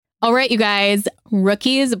All right, you guys,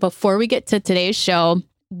 rookies, before we get to today's show,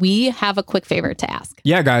 we have a quick favor to ask.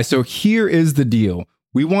 Yeah, guys. So here is the deal.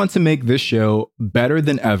 We want to make this show better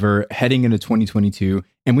than ever heading into 2022,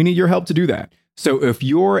 and we need your help to do that. So if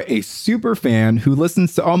you're a super fan who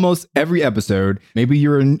listens to almost every episode, maybe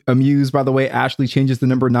you're amused by the way Ashley changes the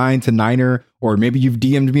number 9 to Niner, or maybe you've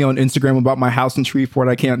DM'd me on Instagram about my house in Shreveport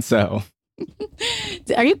I can't sell.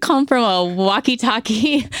 Are you come from a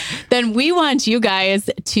walkie-talkie? Then we want you guys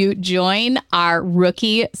to join our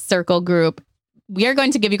Rookie Circle group. We are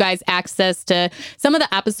going to give you guys access to some of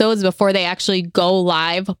the episodes before they actually go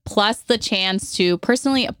live, plus the chance to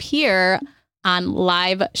personally appear on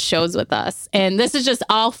live shows with us. And this is just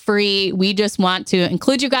all free. We just want to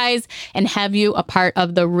include you guys and have you a part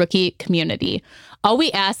of the rookie community. All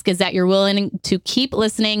we ask is that you're willing to keep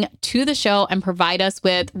listening to the show and provide us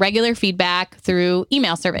with regular feedback through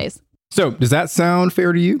email surveys. So does that sound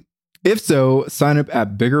fair to you? If so, sign up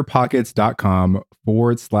at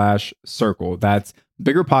biggerpockets.com/circle. That's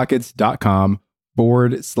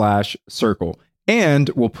biggerpockets.com/circle. And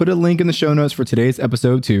we'll put a link in the show notes for today's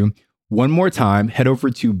episode too. One more time, head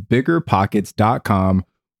over to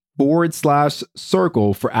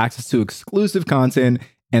biggerpockets.com/circle for access to exclusive content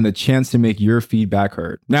and the chance to make your feedback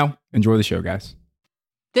heard. Now, enjoy the show, guys.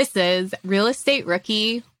 This is Real Estate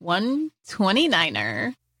Rookie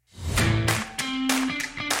 129er.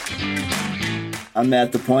 I'm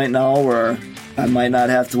at the point now where I might not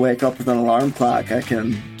have to wake up with an alarm clock. I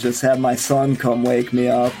can just have my son come wake me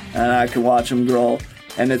up and I can watch him grow.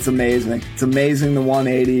 And it's amazing. It's amazing the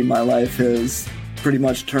 180 my life has pretty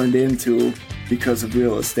much turned into because of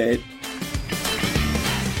real estate.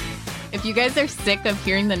 If you guys are sick of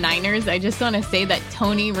hearing the Niners, I just want to say that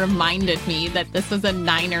Tony reminded me that this was a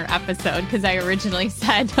Niner episode because I originally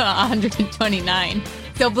said 129.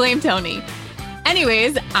 So blame Tony.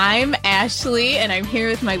 Anyways, I'm Ashley and I'm here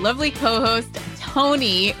with my lovely co-host,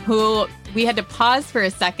 Tony, who we had to pause for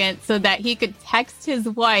a second so that he could text his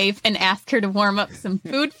wife and ask her to warm up some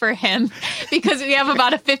food for him because we have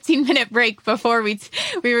about a 15-minute break before we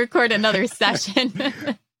record another session.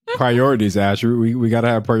 Priorities, Ash. We got to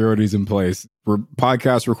have priorities in place. We're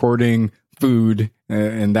podcast recording, food,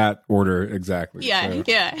 in that order exactly. Yeah, so,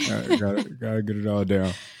 yeah. Gotta get it all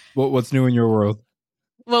down. What's new in your world?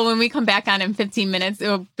 Well, when we come back on in 15 minutes, it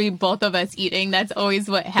will be both of us eating. That's always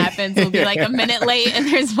what happens. We'll be like a minute late and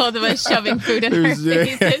there's both of us shoving food in our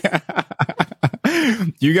faces.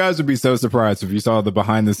 You guys would be so surprised if you saw the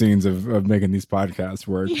behind the scenes of making these podcasts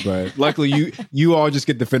work. But luckily you all just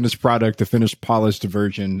get the finished product, the finished polished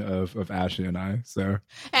version of Ashley and I. So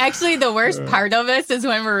actually the worst part of us is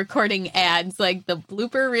when we're recording ads. Like the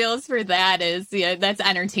blooper reels for that is, that's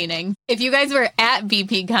entertaining. If you guys were at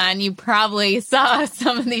VPCon, you probably saw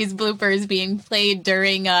some of these bloopers being played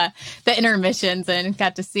during the intermissions and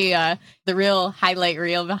got to see the real highlight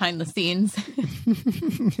reel behind the scenes.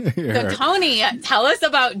 Yeah. So Tony, tell us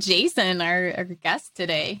about Jason, our guest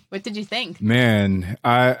today. What did you think? Man,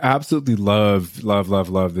 I absolutely love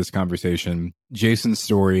this conversation. Jason's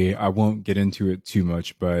story, I won't get into it too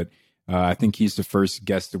much, but I think he's the first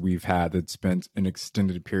guest that we've had that spent an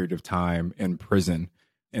extended period of time in prison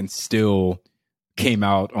and still came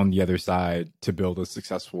out on the other side to build a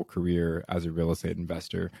successful career as a real estate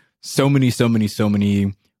investor. So many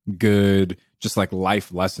good, just like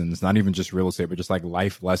life lessons, not even just real estate, but just like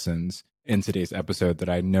life lessons in today's episode that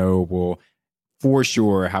I know will for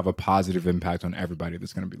sure have a positive impact on everybody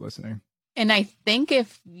that's going to be listening. And I think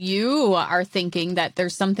if you are thinking that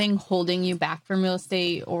there's something holding you back from real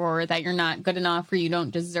estate, or that you're not good enough, or you don't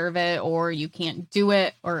deserve it, or you can't do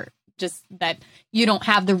it, or just that you don't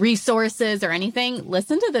have the resources or anything,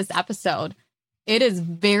 listen to this episode. It is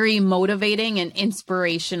very motivating and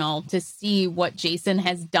inspirational to see what Jason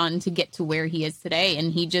has done to get to where he is today.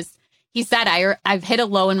 And he said, I've hit a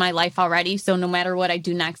low in my life already. So no matter what I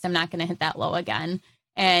do next, I'm not going to hit that low again.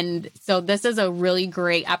 And so this is a really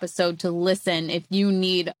great episode to listen if you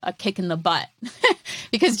need a kick in the butt,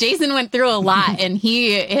 because Jason went through a lot and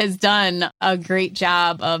he has done a great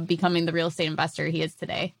job of becoming the real estate investor he is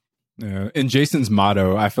today. Yeah. And Jason's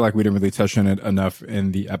motto, I feel like we didn't really touch on it enough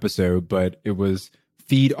in the episode, but it was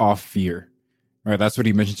feed off fear. Right. That's what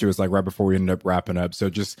he mentioned to us like right before we ended up wrapping up. So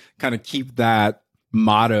just kind of keep that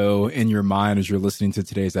motto in your mind as you're listening to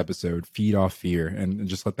today's episode, feed off fear, and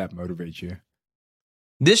just let that motivate you.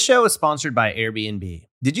 This show is sponsored by Airbnb.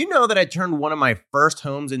 Did you know that I turned one of my first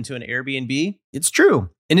homes into an Airbnb? It's true.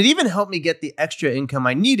 And it even helped me get the extra income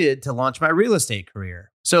I needed to launch my real estate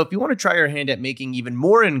career. So if you want to try your hand at making even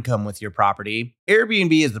more income with your property,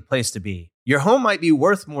 Airbnb is the place to be. Your home might be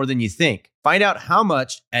worth more than you think. Find out how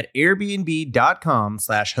much at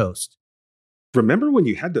airbnb.com/host. Remember when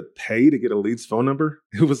you had to pay to get a lead's phone number?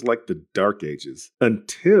 It was like the dark ages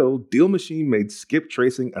until Deal Machine made skip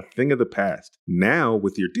tracing a thing of the past. Now,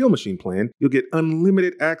 with your Deal Machine plan, you'll get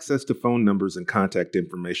unlimited access to phone numbers and contact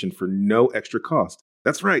information for no extra cost.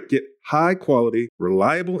 That's right, get high quality,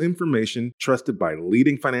 reliable information trusted by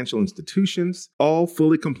leading financial institutions, all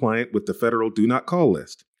fully compliant with the federal Do Not Call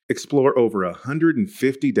list. Explore over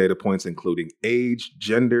 150 data points, including age,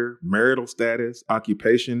 gender, marital status,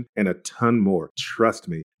 occupation, and a ton more. Trust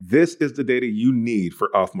me, this is the data you need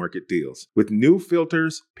for off-market deals. With new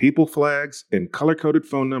filters, people flags, and color-coded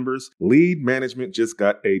phone numbers, lead management just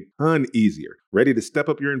got a ton easier. Ready to step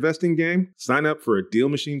up your investing game? Sign up for a Deal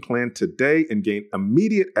Machine plan today and gain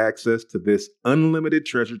immediate access to this unlimited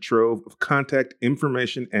treasure trove of contact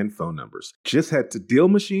information and phone numbers. Just head to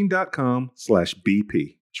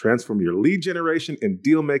DealMachine.com/BP. Transform your lead generation and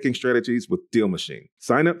deal-making strategies with Deal Machine.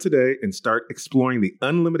 Sign up today and start exploring the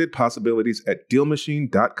unlimited possibilities at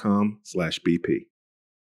DealMachine.com/BP.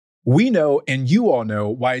 We know, and you all know,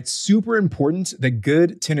 why it's super important that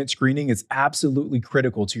good tenant screening is absolutely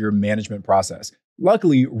critical to your management process.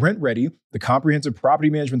 Luckily, RentRedi, the comprehensive property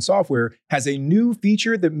management software, has a new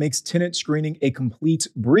feature that makes tenant screening a complete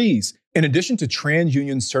breeze. In addition to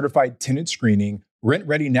TransUnion certified tenant screening,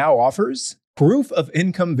 RentRedi now offers proof of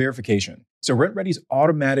income verification. So RentRedi's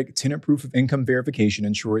automatic tenant proof of income verification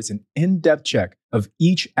ensures an in-depth check of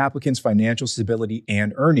each applicant's financial stability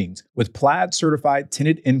and earnings. With Plaid certified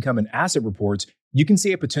tenant income and asset reports, you can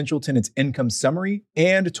see a potential tenant's income summary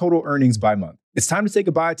and total earnings by month. It's time to say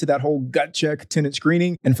goodbye to that whole gut check tenant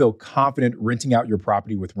screening and feel confident renting out your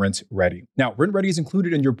property with RentRedi. Now, RentRedi is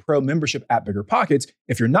included in your pro membership at BiggerPockets.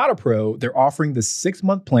 If you're not a pro, they're offering the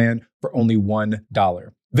 6-month plan for only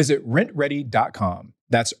 $1. Visit rentredi.com.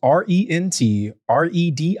 That's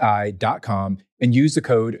RentRedi.com and use the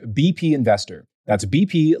code BP Investor. That's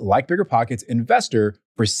BP, like BiggerPockets, Investor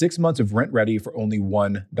for 6 months of RentRedi for only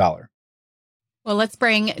 $1. Well, let's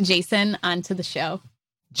bring Jason onto the show.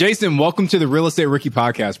 Jason, welcome to the Real Estate Rookie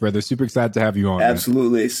Podcast, brother. Super excited to have you on.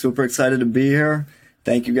 Absolutely. Man. Super excited to be here.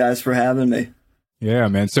 Thank you guys for having me. Yeah,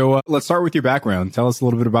 man. So let's start with your background. Tell us a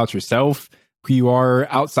little bit about yourself, who you are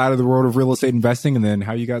outside of the world of real estate investing, and then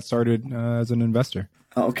how you got started as an investor.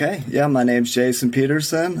 Okay. Yeah, my name's Jason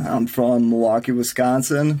Peterson. I'm from Milwaukee,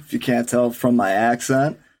 Wisconsin, if you can't tell from my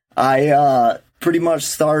accent. I pretty much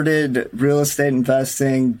started real estate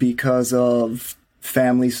investing because of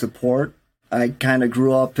family support. I kind of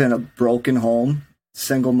grew up in a broken home,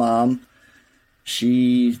 single mom.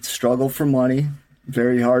 She struggled for money,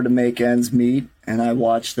 very hard to make ends meet, and I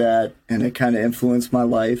watched that, and it kind of influenced my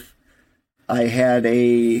life. I had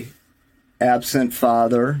a absent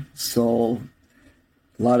father, so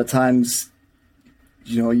a lot of times,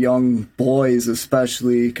 young boys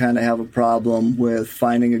especially kind of have a problem with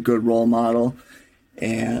finding a good role model,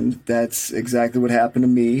 and that's exactly what happened to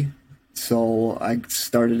me. So I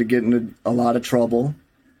started to get into a lot of trouble,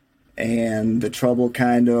 and the trouble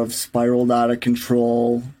kind of spiraled out of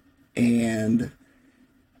control. And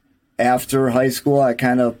after high school, I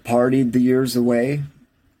kind of partied the years away,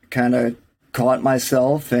 kind of caught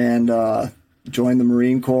myself and joined the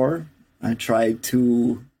Marine Corps. I tried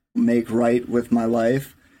to make right with my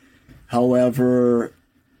life. However,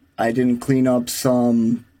 I didn't clean up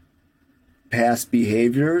some past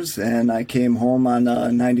behaviors, and I came home on a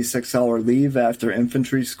 96-hour leave after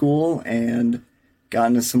infantry school and got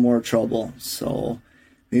into some more trouble. So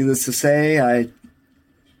needless to say, I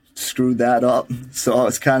screwed that up. So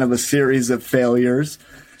it's kind of a series of failures.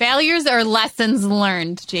 Failures are lessons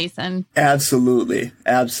learned, Jason. Absolutely.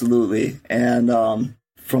 Absolutely. And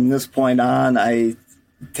from this point on, I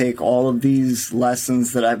take all of these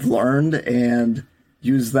lessons that I've learned and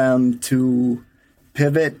use them to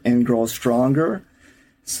pivot and grow stronger.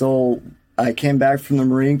 So I came back from the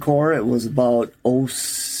Marine Corps. It was about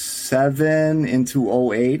 07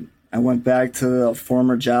 into 08. I went back to the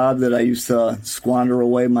former job that I used to squander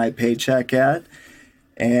away my paycheck at,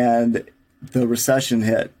 and the recession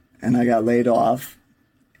hit, and I got laid off.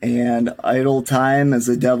 And idle time is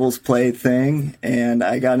a devil's plaything, and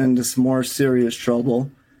I got into some more serious trouble.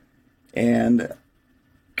 And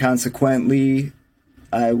consequently,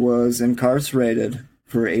 I was incarcerated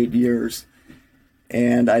for 8 years,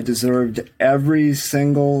 and I deserved every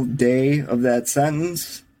single day of that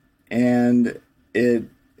sentence, and it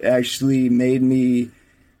actually made me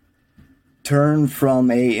turn from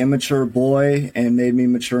a immature boy and made me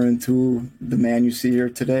mature into the man you see here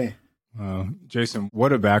today. Jason,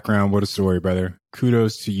 what a background, what a story, brother.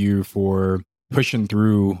 Kudos to you for pushing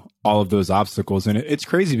through all of those obstacles. And it's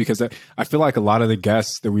crazy because I feel like a lot of the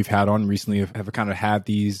guests that we've had on recently have kind of had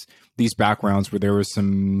these backgrounds where there was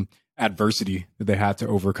some adversity that they had to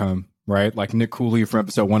overcome, right? Like Nick Cooley from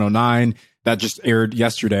episode 109, that just aired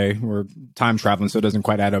yesterday. We're time traveling, so it doesn't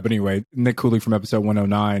quite add up. Anyway, Nick Cooley from episode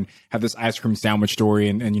 109 had this ice cream sandwich story,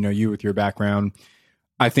 and you know, you with your background.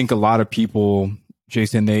 I think a lot of people,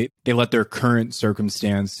 Jason, they let their current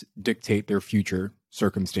circumstance dictate their future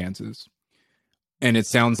circumstances. And it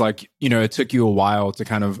sounds like, you know, it took you a while to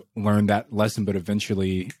kind of learn that lesson, but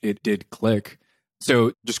eventually it did click.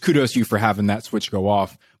 So just kudos to you for having that switch go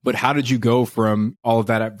off. But how did you go from all of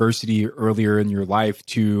that adversity earlier in your life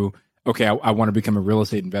to, okay, I want to become a real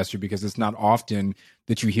estate investor? Because it's not often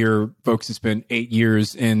that you hear folks who spent 8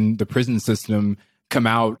 years in the prison system come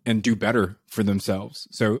out and do better for themselves.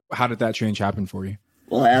 So how did that change happen for you?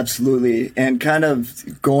 Well, absolutely. And kind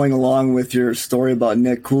of going along with your story about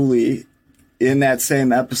Nick Cooley, in that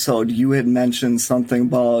same episode, you had mentioned something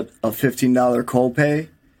about a $15 copay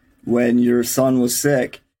when your son was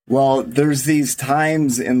sick. Well, there's these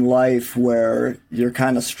times in life where you're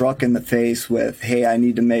kind of struck in the face with, hey, I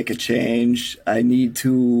need to make a change. I need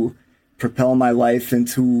to propel my life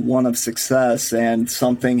into one of success, and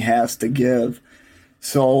something has to give.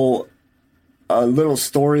 So a little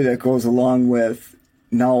story that goes along with,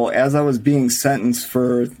 now, as I was being sentenced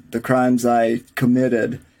for the crimes I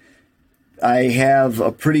committed, I have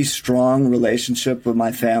a pretty strong relationship with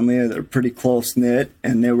my family. They're pretty close-knit,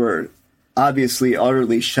 and they were obviously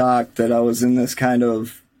utterly shocked that I was in this kind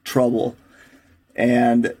of trouble.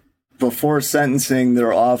 And before sentencing,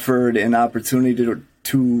 they're offered an opportunity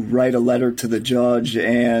to write a letter to the judge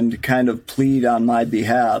and kind of plead on my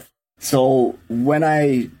behalf. So when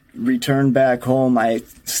I returned back home, I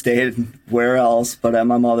stayed where else but at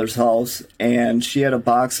my mother's house, and she had a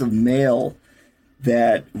box of mail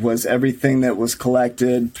that was everything that was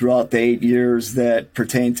collected throughout the 8 years that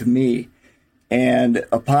pertained to me. And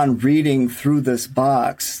upon reading through this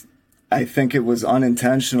box, I think it was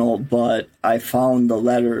unintentional, but I found the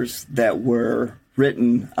letters that were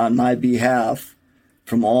written on my behalf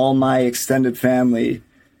from all my extended family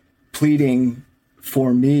pleading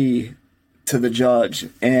for me to the judge.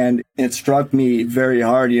 And it struck me very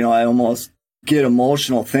hard. You know, I almost get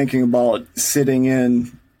emotional thinking about sitting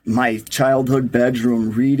in my childhood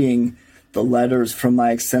bedroom reading the letters from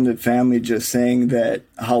my extended family, just saying that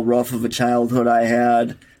how rough of a childhood I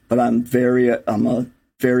had, but I'm a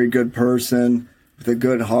very good person with a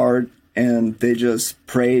good heart, and they just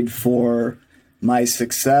prayed for my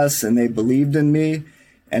success and they believed in me.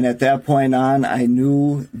 And at that point on, I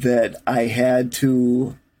knew that I had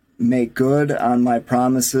to make good on my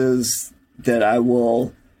promises that I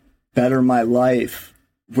will better my life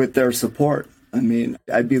with their support. I mean,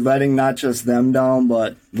 I'd be letting not just them down,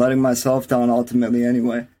 but letting myself down ultimately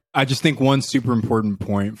anyway. I just think one super important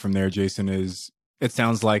point from there, Jason, is it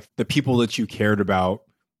sounds like the people that you cared about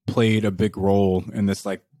played a big role in this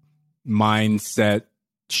like mindset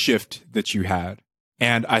shift that you had.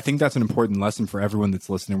 And I think that's an important lesson for everyone that's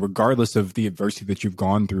listening, regardless of the adversity that you've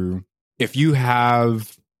gone through. If you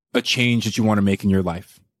have a change that you want to make in your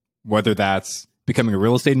life, whether that's becoming a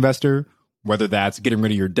real estate investor, whether that's getting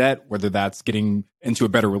rid of your debt, whether that's getting into a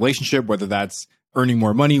better relationship, whether that's earning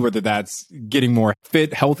more money, whether that's getting more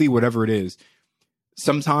fit, healthy, whatever it is,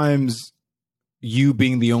 sometimes you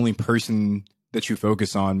being the only person that you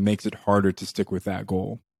focus on makes it harder to stick with that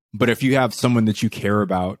goal. But if you have someone that you care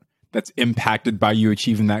about that's impacted by you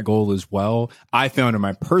achieving that goal as well, I found in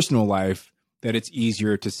my personal life that it's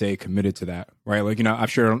easier to stay committed to that, right? Like, you know,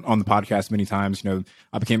 I've shared on the podcast many times, you know,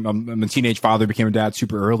 I'm a teenage father, became a dad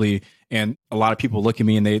super early. And a lot of people look at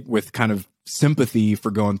me and they, with kind of sympathy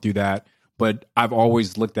for going through that. But I've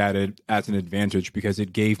always looked at it as an advantage because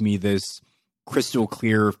it gave me this crystal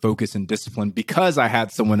clear focus and discipline because I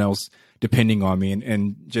had someone else depending on me.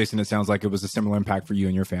 And Jason, it sounds like it was a similar impact for you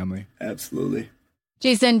and your family. Absolutely.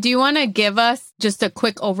 Jason, do you want to give us just a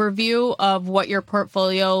quick overview of what your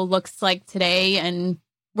portfolio looks like today and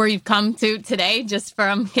where you've come to today just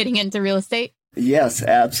from getting into real estate? Yes,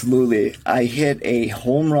 absolutely. I hit a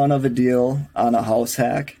home run of a deal on a house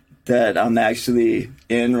hack that I'm actually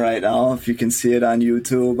in right now. If you can see it on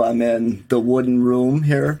YouTube, I'm in the wooden room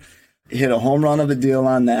here. Hit a home run of a deal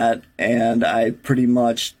on that, and I pretty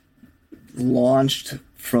much launched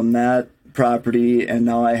from that property, and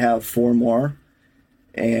now I have 4 more.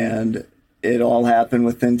 And it all happened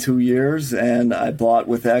within 2 years, and I bought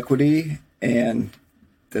with equity and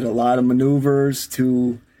did a lot of maneuvers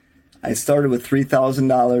I started with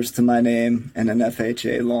 $3,000 to my name and an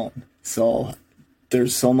FHA loan. So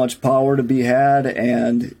there's so much power to be had,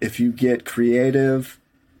 and if you get creative,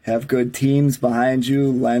 have good teams behind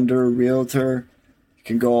you, lender, realtor,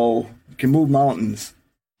 you can move mountains.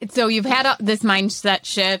 So you've had this mindset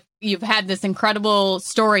shift. you've had this incredible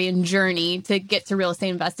story and journey to get to real estate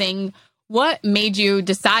investing. What made you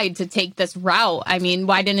decide to take this route? I mean,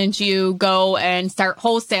 why didn't you go and start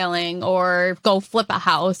wholesaling or go flip a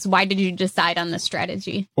house? Why did you decide on this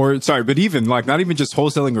strategy? Or sorry, but even like not even just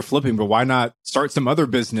wholesaling or flipping, but why not start some other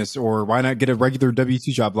business, or why not get a regular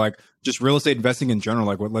W-2 job? Like just real estate investing in general,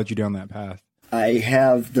 like what led you down that path? I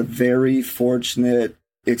have the very fortunate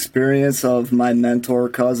experience of my mentor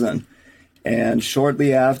cousin. And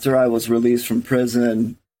shortly after I was released from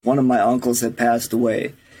prison, one of my uncles had passed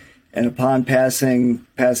away. And upon passing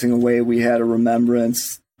away, we had a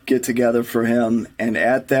remembrance get together for him. And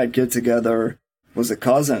at that get together was a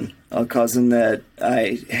cousin that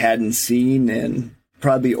I hadn't seen in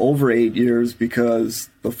probably over 8 years, because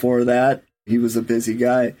before that, he was a busy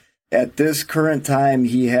guy. At this current time,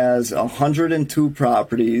 he has 102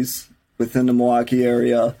 properties within the Milwaukee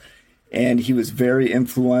area. And he was very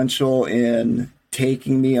influential in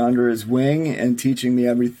taking me under his wing and teaching me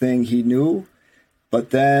everything he knew.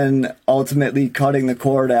 But then ultimately cutting the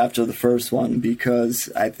cord after the first one, because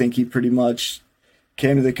I think he pretty much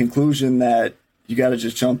came to the conclusion that you got to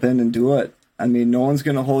just jump in and do it. I mean, no one's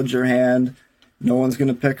going to hold your hand. No one's going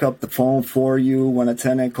to pick up the phone for you when a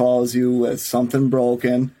tenant calls you with something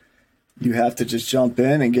broken. You have to just jump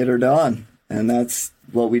in and get her done. And that's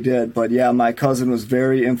what we did. But yeah, my cousin was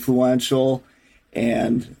very influential,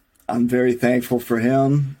 and I'm very thankful for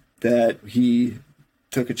him that he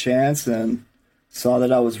took a chance and saw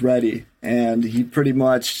that I was ready. And he pretty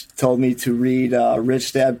much told me to read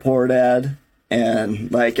Rich Dad, Poor Dad.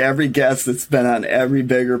 And like every guest that's been on every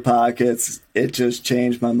Bigger Pockets, it just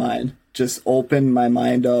changed my mind. Just opened my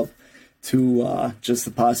mind up to just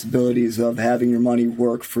the possibilities of having your money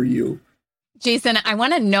work for you. Jason, I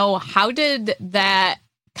want to know, how did that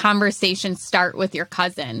conversation start with your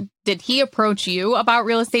cousin? Did he approach you about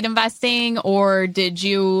real estate investing, or did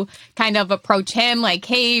you kind of approach him like,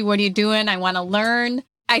 hey, what are you doing? I want to learn.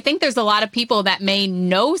 I think there's a lot of people that may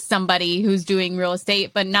know somebody who's doing real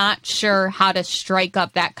estate, but not sure how to strike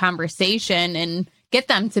up that conversation and get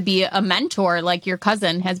them to be a mentor like your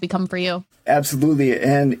cousin has become for you. Absolutely.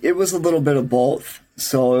 And it was a little bit of both.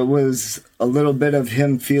 So it was a little bit of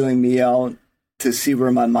him feeling me out to see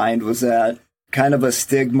where my mind was at. Kind of a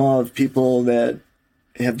stigma of people that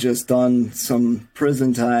have just done some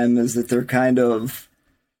prison time is that they're kind of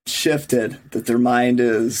shifted, that their mind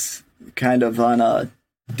is kind of on a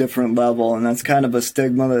different level. And that's kind of a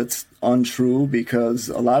stigma that's untrue, because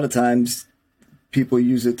a lot of times people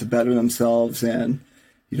use it to better themselves and,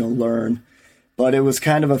 learn. But it was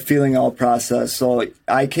kind of a feeling out process. So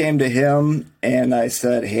I came to him and I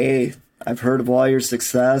said, hey, I've heard of all your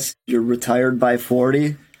success. You're retired by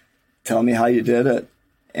 40. Tell me how you did it.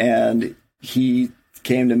 And he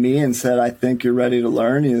came to me and said, I think you're ready to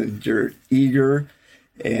learn. You're eager,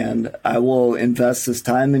 and I will invest this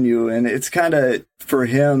time in you. And it's kind of, for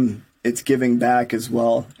him, it's giving back as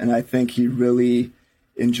well. And I think he really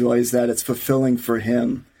enjoys that. It's fulfilling for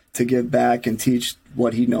him to give back and teach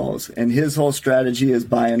what he knows. And his whole strategy is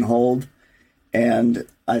buy and hold. And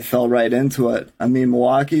I fell right into it. I mean,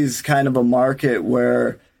 Milwaukee's kind of a market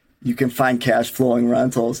where you can find cash flowing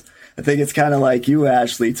rentals. I think it's kind of like you,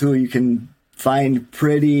 Ashley, too. You can find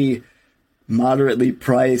pretty moderately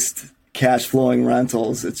priced cash flowing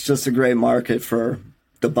rentals. It's just a great market for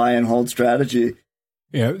the buy and hold strategy.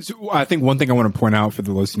 Yeah. So I think one thing I want to point out for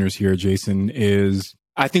the listeners here, Jason, is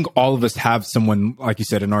I think all of us have someone, like you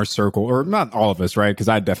said, in our circle, or not all of us, right? Because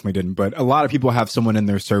I definitely didn't, but a lot of people have someone in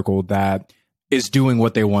their circle that is doing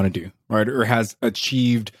what they want to do, right? Or has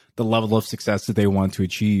achieved the level of success that they want to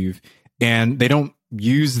achieve. And they don't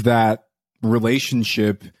use that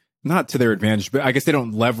relationship, not to their advantage, but I guess they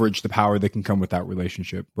don't leverage the power that can come with that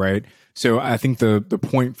relationship, right? So I think the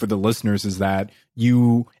point for the listeners is that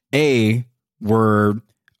you, were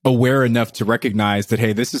aware enough to recognize that,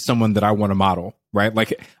 hey, this is someone that I want to model, right?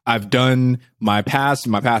 Like, I've done my past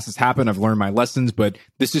has happened, I've learned my lessons, but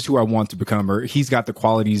this is who I want to become, or he's got the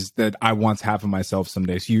qualities that I want to have in myself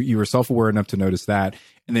someday. So you were self-aware enough to notice that.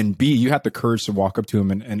 And then B, you had the courage to walk up to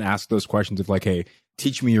him and ask those questions of like, hey,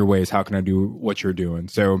 teach me your ways. How can I do what you're doing?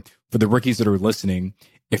 So for the rookies that are listening,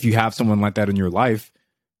 if you have someone like that in your life,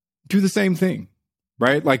 do the same thing,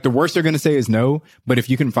 right? Like, the worst they're going to say is no, but if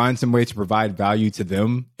you can find some way to provide value to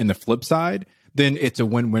them in the flip side, then it's a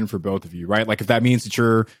win-win for both of you, right? Like, if that means that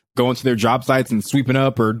you're going to their job sites and sweeping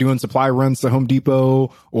up, or doing supply runs to Home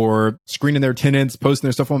Depot, or screening their tenants, posting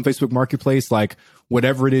their stuff on Facebook Marketplace, like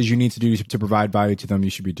whatever it is you need to do to provide value to them, you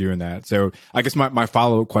should be doing that. So I guess my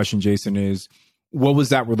follow-up question, Jason, is what was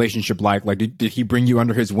that relationship like? Like, did he bring you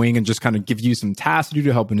under his wing and just kind of give you some tasks to do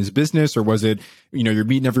to help in his business? Or was it, you're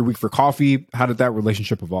meeting every week for coffee? How did that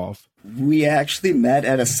relationship evolve? We actually met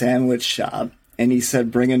at a sandwich shop, and he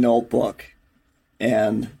said, bring a notebook.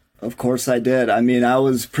 And of course I did. I mean, I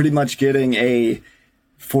was pretty much getting a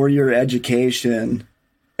 4-year education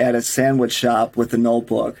at a sandwich shop with a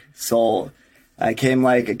notebook. So I came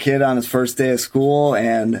like a kid on his first day of school,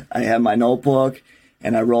 and I had my notebook,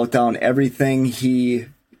 and I wrote down everything he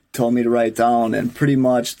told me to write down. And pretty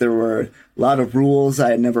much there were a lot of rules I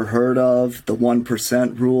had never heard of, the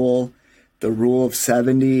 1% rule, the rule of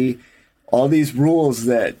 70, all these rules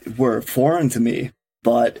that were foreign to me.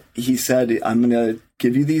 But he said, I'm going to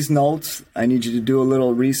give you these notes. I need you to do a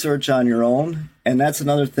little research on your own. And that's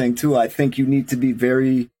another thing, too. I think you need to be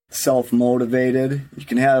very self-motivated. You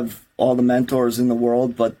can have all the mentors in the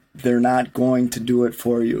world, but they're not going to do it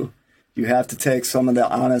for you. You have to take some of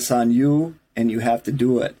the onus on you, and you have to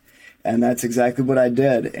do it. And that's exactly what I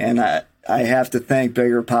did. And I have to thank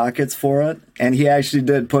Bigger Pockets for it. And he actually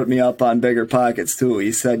did put me up on Bigger Pockets, too.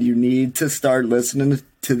 He said, you need to start listening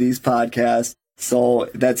to these podcasts. So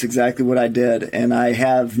that's exactly what I did. And I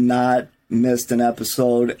have not missed an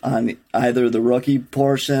episode on either the rookie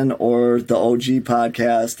portion or the OG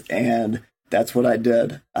podcast. And that's what I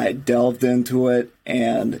did. I delved into it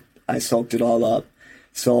and I soaked it all up.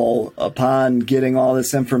 So upon getting all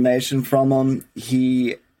this information from him,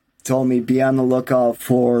 he told me be on the lookout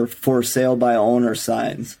for sale by owner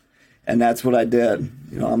signs. And that's what I did.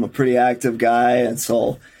 I'm a pretty active guy, and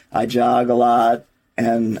so I jog a lot.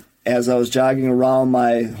 And as I was jogging around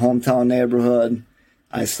my hometown neighborhood,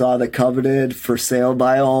 I saw the coveted for sale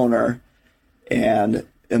by owner and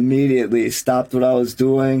immediately stopped what I was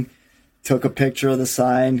doing, took a picture of the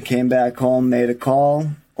sign, came back home, made a call,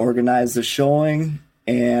 organized the showing.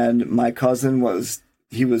 And my cousin was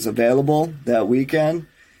available that weekend.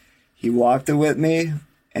 He walked it with me,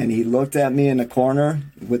 and he looked at me in the corner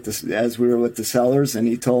as we were with the sellers, and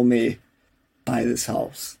he told me, buy this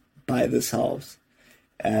house.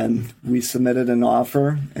 And we submitted an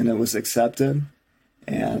offer, and it was accepted.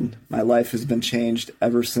 And my life has been changed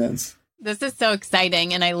ever since. This is so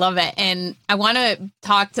exciting, and I love it. And I want to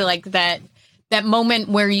talk to like that moment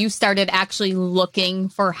where you started actually looking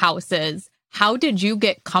for houses. How did you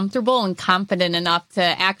get comfortable and confident enough to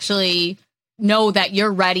actually know that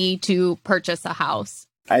you're ready to purchase a house?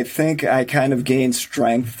 I think I kind of gained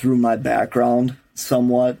strength through my background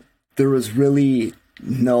somewhat. There was really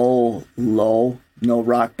no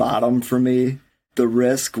rock bottom for me. The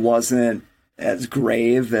risk wasn't as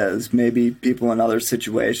grave as maybe people in other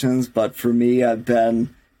situations, but for me, I've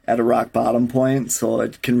been at a rock bottom point, so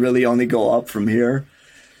it can really only go up from here.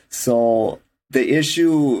 So the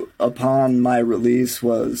issue upon my release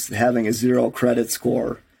was having a 0 credit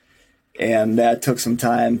score, and that took some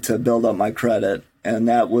time to build up my credit. And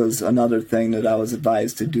that was another thing that I was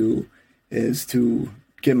advised to do, is to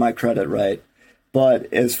get my credit right.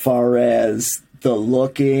 But as far as the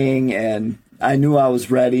looking, and I knew I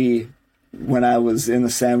was ready when I was in the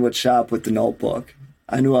sandwich shop with the notebook.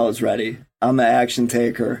 I knew I was ready. I'm an action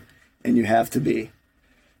taker, and you have to be.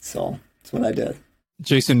 So that's what I did.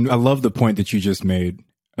 Jason, I love the point that you just made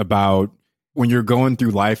about when you're going through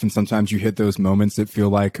life and sometimes you hit those moments that feel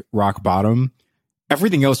like rock bottom.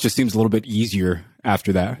 Everything else just seems a little bit easier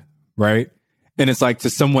after that, right? And it's like to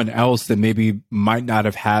someone else that maybe might not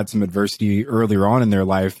have had some adversity earlier on in their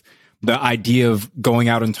life, the idea of going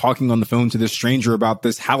out and talking on the phone to this stranger about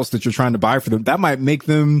this house that you're trying to buy for them, that might make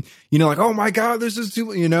them, like, oh my God, this is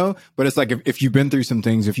too, but it's like, if you've been through some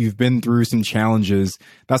things, if you've been through some challenges,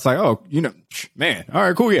 that's like, oh, man, all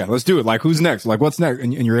right, cool. Yeah, let's do it. Like, who's next? Like, what's next?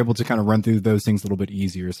 And you're able to kind of run through those things a little bit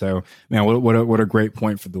easier. So, man, what a great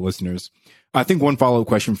point for the listeners. I think one follow-up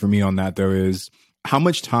question for me on that, though, is how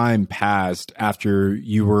much time passed after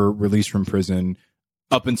you were released from prison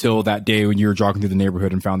up until that day when you were jogging through the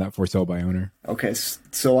neighborhood and found that for sale by owner? Okay,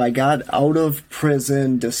 so I got out of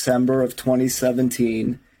prison December of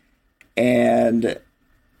 2017, and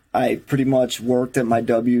I pretty much worked at my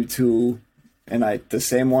W-2, and the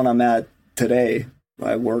same one I'm at today.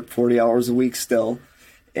 I work 40 hours a week still,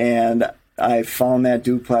 and I found that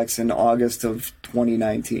duplex in August of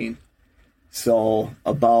 2019. So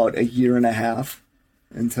about a year and a half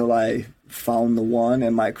until I found the one,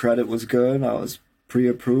 and my credit was good. I was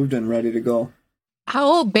pre-approved and ready to go.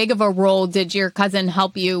 How big of a role did your cousin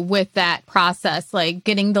help you with that process, like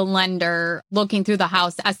getting the lender, looking through the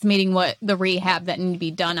house, estimating what the rehab that needed to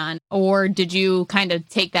be done on? Or did you kind of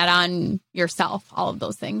take that on yourself, all of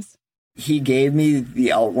those things? He gave me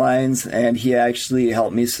the outlines, and he actually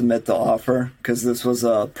helped me submit the offer because this was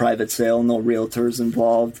a private sale, no realtors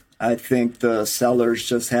involved. I think the sellers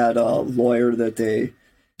just had a lawyer that they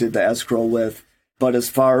did the escrow with. But as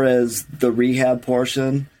far as the rehab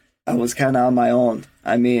portion, I was kind of on my own.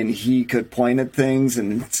 I mean, he could point at things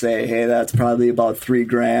and say, hey, that's probably about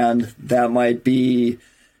 $3,000. That might be,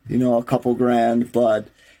 a couple grand. But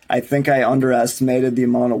I think I underestimated the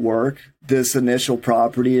amount of work. This initial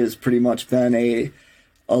property has pretty much been a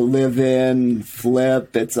live-in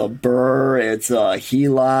flip. It's a BRRRR. It's a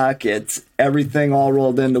HELOC. It's everything all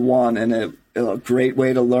rolled into one, and it's a great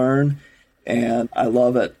way to learn. And I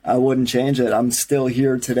love it. I wouldn't change it. I'm still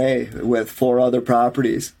here today with 4 other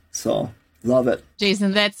properties. So love it.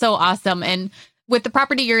 Jason, that's so awesome. And with the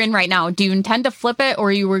property you're in right now, do you intend to flip it,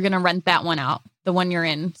 or you were going to rent that one out, the one you're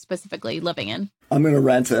in specifically living in? I'm going to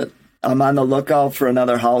rent it. I'm on the lookout for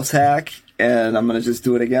another house hack, and I'm going to just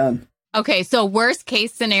do it again. Okay, so worst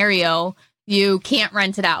case scenario, you can't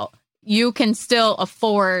rent it out. You can still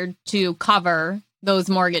afford to cover those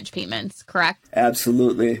mortgage payments, correct?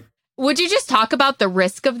 Absolutely. Would you just talk about the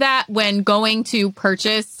risk of that when going to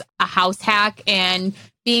purchase a house hack and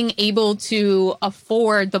being able to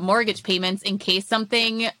afford the mortgage payments in case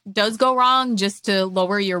something does go wrong, just to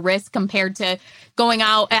lower your risk compared to going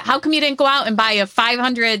out? How come you didn't go out and buy a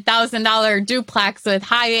 $500,000 duplex with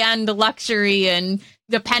high-end luxury and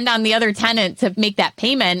depend on the other tenant to make that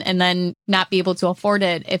payment and then not be able to afford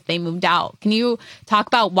it if they moved out? Can you talk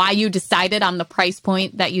about why you decided on the price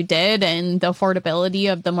point that you did and the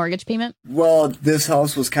affordability of the mortgage payment? Well, this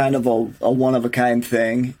house was kind of a one-of-a-kind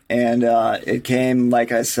thing. And it came,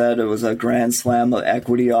 like I said, it was a grand slam of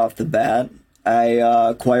equity off the bat. I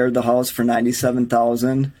acquired the house for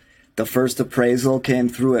 $97,000. The first appraisal came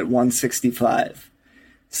through at $165,000.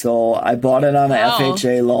 So I bought it on an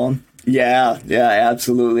FHA loan. Yeah,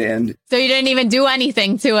 absolutely. And so you didn't even do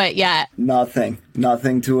anything to it yet? Nothing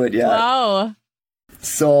to it yet. Wow.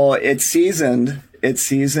 So it's seasoned,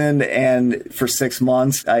 and for 6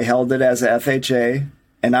 months I held it as a FHA,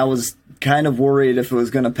 and I was kind of worried if it was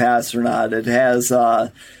going to pass or not. It has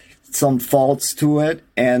some faults to it,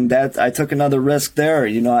 and that I took another risk there.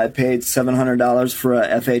 I paid $700 for a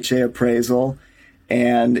FHA appraisal,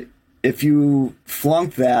 and if you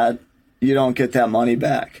flunk that, you don't get that money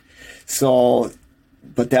back. So,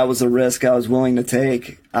 but that was a risk I was willing to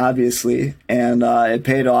take, obviously, and it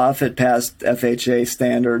paid off. It passed FHA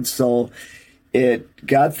standards, so it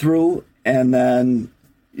got through. And then,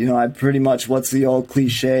 I pretty much, what's the old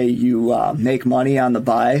cliche? You make money on the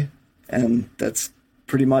buy, and that's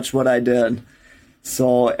pretty much what I did.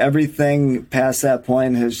 So everything past that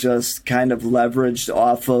point has just kind of leveraged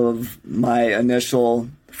off of my initial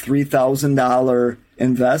 $3,000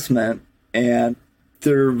 investment, and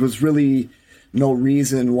there was really no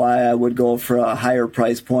reason why I would go for a higher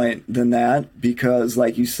price point than that, because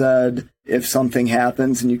like you said, if something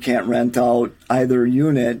happens and you can't rent out either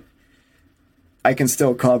unit, I can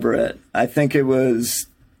still cover it. I think it was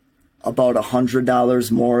about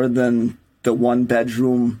 $100 more than the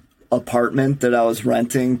 1-bedroom apartment that I was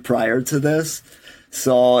renting prior to this.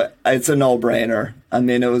 So it's a no-brainer. I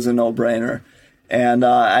mean, it was a no-brainer. And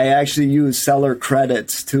I actually use seller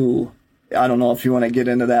credits too. I don't know if you want to get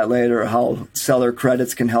into that later, how seller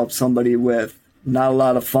credits can help somebody with not a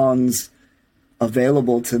lot of funds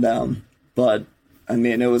available to them. But, I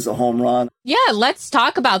mean, it was a home run. Yeah, let's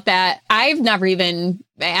talk about that. I've never even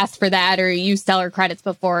asked for that or used seller credits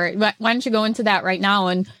before. Why don't you go into that right now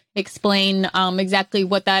and explain exactly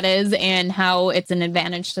what that is and how it's an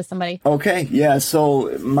advantage to somebody? Okay, yeah.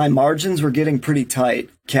 So my margins were getting pretty tight.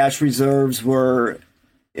 Cash reserves were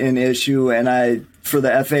an issue, and for the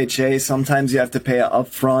FHA, sometimes you have to pay an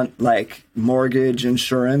upfront, like mortgage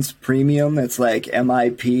insurance premium. It's like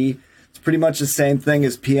MIP. It's pretty much the same thing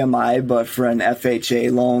as PMI, but for an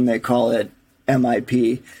FHA loan, they call it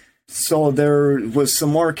MIP. So there was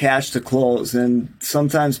some more cash to close, and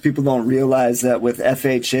sometimes people don't realize that with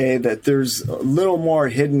FHA that there's a little more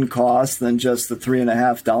hidden cost than just the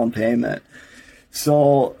 3.5 down payment.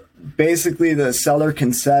 So basically the seller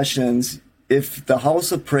concessions, if the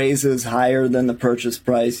house appraises higher than the purchase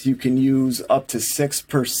price, you can use up to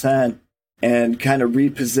 6% and kind of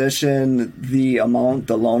reposition the amount,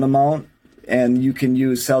 the loan amount, and you can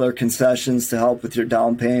use seller concessions to help with your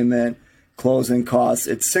down payment, closing costs.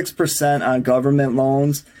 It's 6% on government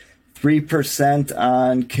loans, 3%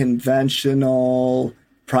 on conventional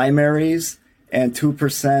primaries, and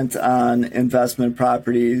 2% on investment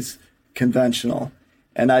properties, conventional.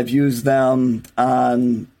 And I've used them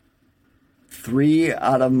on 3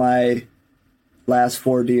 out of my last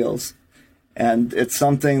 4 deals. And it's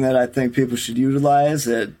something that I think people should utilize.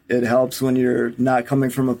 It helps when you're not coming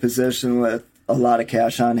from a position with a lot of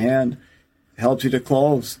cash on hand. It helps you to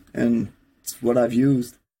close, and it's what I've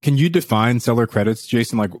used. Can you define seller credits,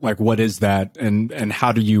 Jason? Like what is that, and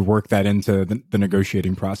how do you work that into the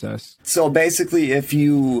negotiating process? So basically, if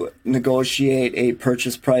you negotiate a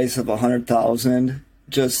purchase price of $100,000,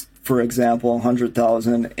 just for example,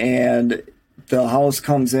 $100,000, and the house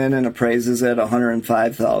comes in and appraises at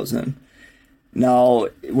 $105,000. Now,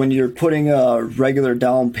 when you're putting a regular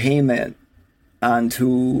down payment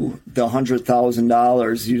onto the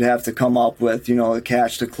 $100,000, you'd have to come up with, the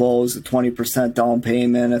cash to close, the 20% down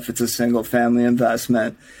payment if it's a single family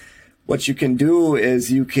investment. What you can do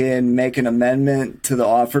is you can make an amendment to the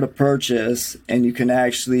offer to purchase, and you can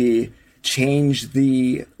actually change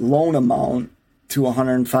the loan amount to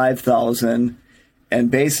 $105,000. And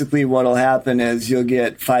basically what'll happen is you'll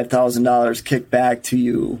get $5,000 kicked back to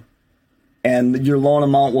you, and your loan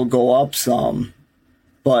amount will go up some,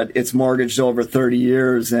 but it's mortgaged over 30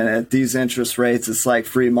 years, and at these interest rates, it's like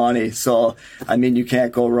free money. So, you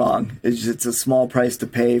can't go wrong. It's a small price to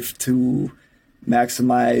pay to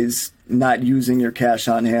maximize not using your cash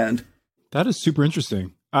on hand. That is super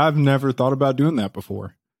interesting. I've never thought about doing that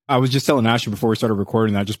before. I was just telling Ashley before we started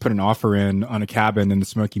recording that I just put an offer in on a cabin in the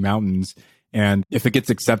Smoky Mountains. And if it gets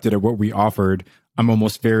accepted at what we offered, I'm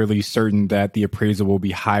almost fairly certain that the appraisal will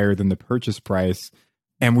be higher than the purchase price.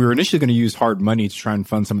 And we were initially going to use hard money to try and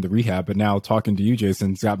fund some of the rehab. But now talking to you,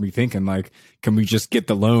 Jason, it's got me thinking, can we just get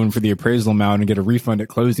the loan for the appraisal amount and get a refund at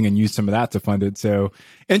closing and use some of that to fund it? So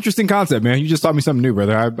interesting concept, man. You just taught me something new,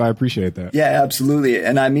 brother. I appreciate that. Yeah, absolutely.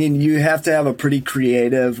 And you have to have a pretty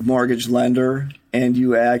creative mortgage lender, and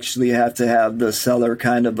you actually have to have the seller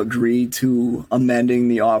kind of agree to amending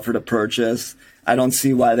the offer to purchase. I don't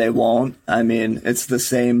see why they won't. It's the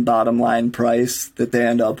same bottom line price that they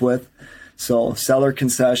end up with. So seller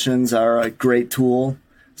concessions are a great tool,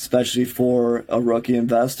 especially for a rookie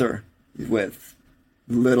investor with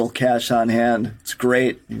little cash on hand. It's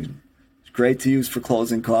great. It's great to use for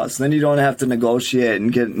closing costs. Then you don't have to negotiate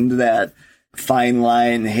and get into that fine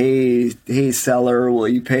line. Hey, seller, will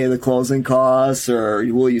you pay the closing costs, or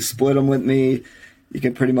will you split them with me? You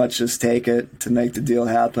can pretty much just take it to make the deal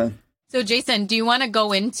happen. So, Jason, do you want to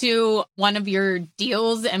go into one of your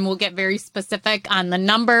deals, and we'll get very specific on the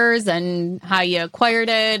numbers and how you acquired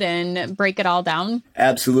it and break it all down?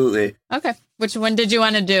 Absolutely. Okay. Which one did you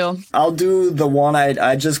want to do? I'll do the one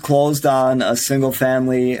I just closed on, a single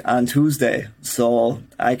family on Tuesday. So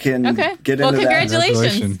I can get into that.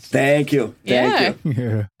 Congratulations. Thank you. Thank you.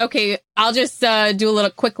 Yeah. Okay. I'll just do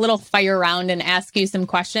a quick little fire round and ask you some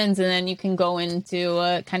questions, and then you can go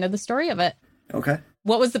into kind of the story of it. Okay.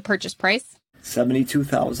 What was the purchase price?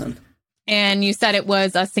 $72,000. And you said it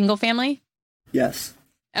was a single family? Yes.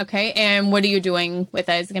 Okay. And what are you doing with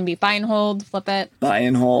it? Is it going to be buy and hold, flip it? Buy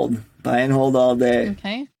and hold. Buy and hold all day.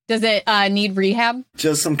 Okay. Does it need rehab?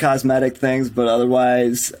 Just some cosmetic things, but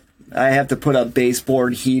otherwise I have to put a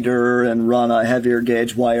baseboard heater and run a heavier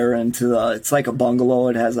gauge wire into it's like a bungalow.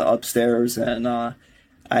 It has an upstairs, and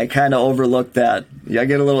I kind of overlooked that. I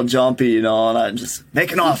get a little jumpy, and I just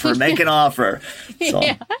make an offer. So.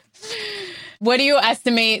 Yeah. What do you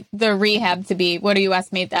estimate the rehab to be? What do you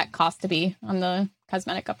estimate that cost to be on the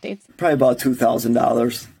cosmetic updates? Probably about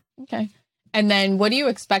 $2,000. Okay. And then what do you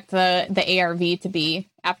expect the ARV to be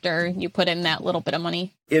after you put in that little bit of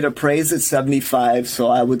money? It appraised at 75, so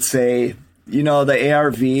I would say, the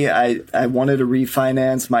ARV, I wanted to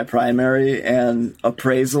refinance my primary, and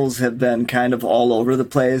appraisals have been kind of all over the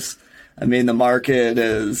place. The market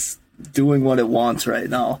is doing what it wants right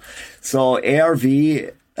now. So ARV,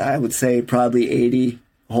 I would say probably 80,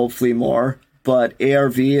 hopefully more. But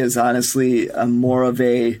ARV is honestly more of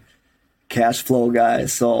a cash flow guy.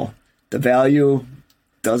 So the value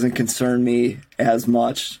doesn't concern me as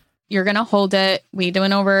much. You're going to hold it. We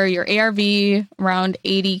went over your ARV around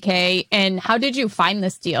 80K. And how did you find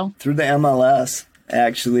this deal? Through the MLS,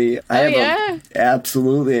 actually. Yeah?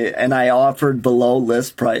 Absolutely. And I offered below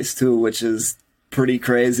list price too, which is pretty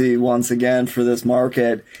crazy once again for this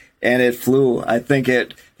market. And it flew. I think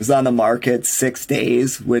it was on the market 6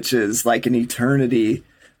 days, which is like an eternity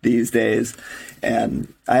these days.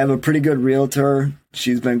 And I have a pretty good realtor.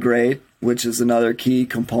 She's been great, which is another key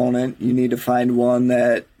component. You need to find one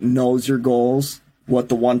that knows your goals, what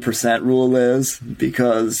the 1% rule is,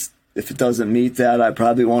 because if it doesn't meet that, I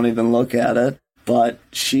probably won't even look at it. But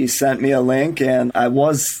she sent me a link, and I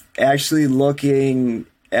was actually looking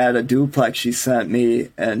at a duplex she sent me,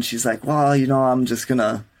 and she's like, well, I'm just going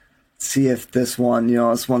to see if this one,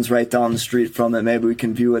 this one's right down the street from it. Maybe we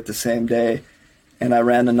can view it the same day. And I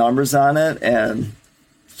ran the numbers on it, and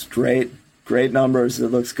it's great numbers. It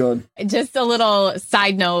looks good. Just a little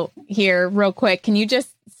side note here real quick. Can you just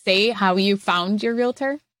say how you found your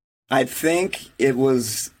realtor? I think it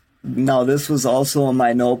was Now, this was also in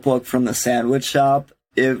my notebook from the sandwich shop.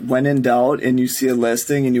 When in doubt and you see a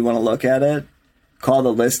listing and you want to look at it, call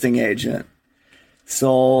the listing agent.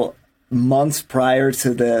 So months prior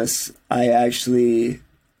to this, I actually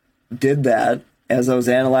did that as I was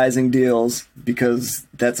analyzing deals, because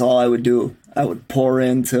that's all I would do. I would pour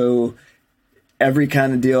into every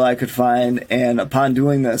kind of deal I could find. And upon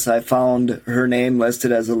doing this, I found her name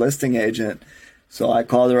listed as a listing agent. So I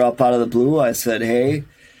called her up out of the blue. I said, hey,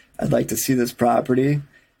 I'd like to see this property.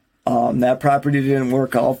 That property didn't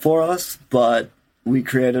work out for us, but we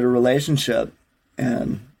created a relationship.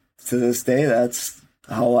 And to this day, that's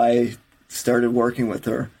how I started working with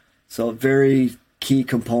her. So a very key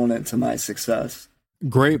component to my success.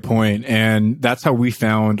 Great point. And that's how we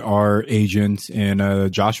found our agent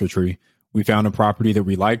in Joshua Tree. We found a property that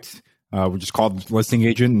we liked. We just called the listing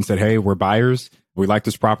agent and said, hey, we're buyers. We like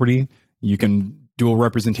this property. You can dual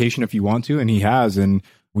representation if you want to. And he has. And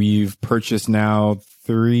we've purchased now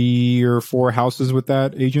 3 or 4 houses with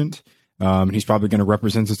that agent. He's probably going to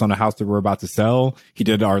represent us on a house that we're about to sell. He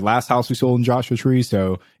did our last house we sold in Joshua Tree.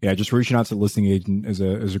 So yeah, just reaching out to the listing agent is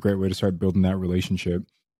a great way to start building that relationship.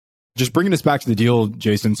 Just bringing us back to the deal,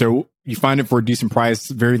 Jason. So you find it for a decent price,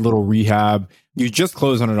 very little rehab. You just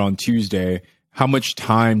closed on it on Tuesday. How much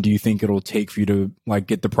time do you think it'll take for you to like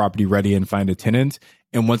get the property ready and find a tenant?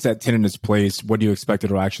 And once that tenant is placed, what do you expect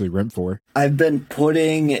it'll actually rent for? I've been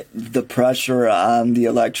putting the pressure on the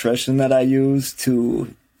electrician that I use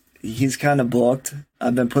he's kind of booked.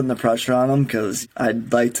 I've been putting the pressure on him because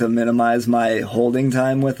I'd like to minimize my holding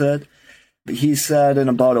time with it. But he said in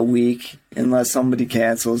about a week, unless somebody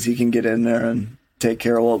cancels, he can get in there and take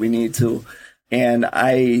care of what we need to. And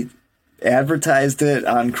I advertised it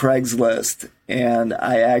on Craigslist, and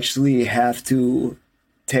I actually have to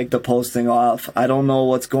take the posting off. I don't know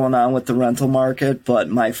what's going on with the rental market, but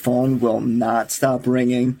my phone will not stop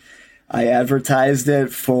ringing. I advertised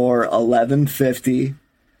it for $11.50,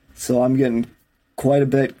 so I'm getting quite a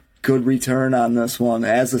bit good return on this one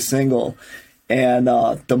as a single. And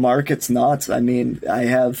the market's nuts. I mean,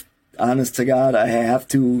 honest to God, I have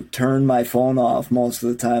to turn my phone off most of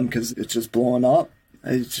the time because it's just blowing up.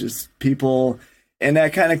 It's just people, and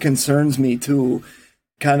that kind of concerns me too,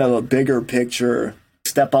 kind of a bigger picture.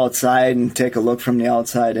 Step outside and take a look from the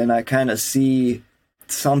outside, and I kind of see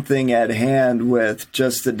something at hand with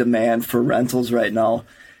just the demand for rentals right now.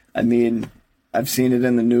 I mean, I've seen it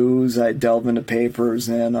in the news. I delve into papers,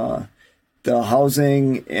 and the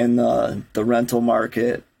housing and the rental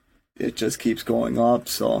market, it just keeps going up.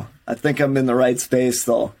 So I think I'm in the right space,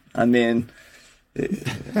 though. I mean,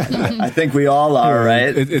 I think we all are,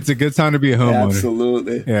 right? It's a good time to be a homeowner.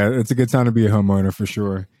 Absolutely. Yeah, it's a good time to be a homeowner for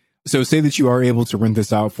sure. So say that you are able to rent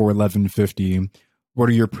this out for $11.50. What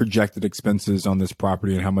are your projected expenses on this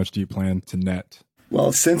property, and how much do you plan to net?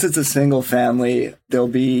 Well, since it's a single family, they'll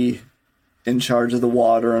be in charge of the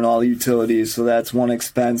water and all utilities. So that's one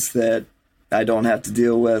expense that I don't have to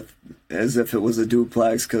deal with as if it was a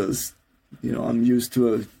duplex, because, you know, I'm used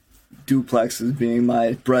to a duplex as being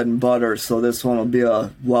my bread and butter. So this one will be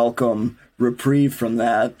a welcome reprieve from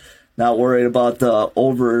that. Not worried about the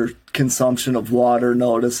overconsumption of water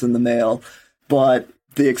notice in the mail. But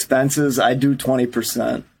the expenses, I do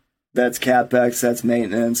 20%. That's CapEx, that's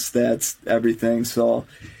maintenance, that's everything. So,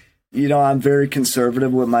 you know, I'm very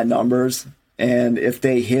conservative with my numbers. And if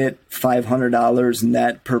they hit $500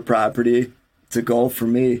 net per property, to go for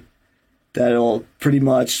me, that'll pretty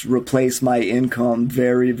much replace my income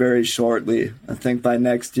very, very shortly. I think by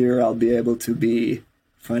next year I'll be able to be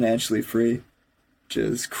financially free, which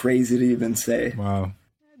is crazy to even say. Wow.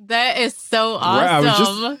 That is so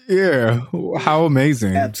awesome. How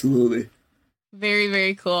amazing. Absolutely. Very,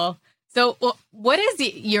 very cool. So what is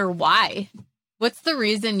your why? What's the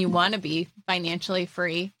reason you want to be financially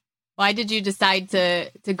free? Why did you decide to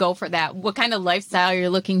go for that? What kind of lifestyle you're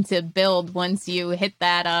looking to build once you hit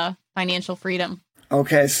that financial freedom?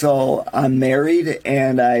 Okay, so I'm married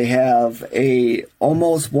and I have a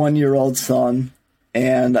almost 1-year-old son.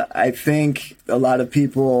 And I think a lot of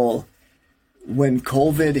people, when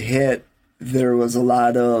COVID hit, there was a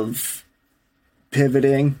lot of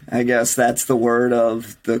pivoting. I guess that's the word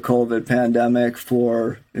of the COVID pandemic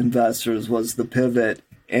for investors, was the pivot.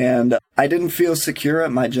 And I didn't feel secure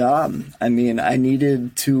at my job. I mean, I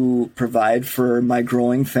needed to provide for my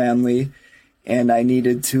growing family, and I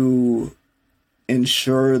needed to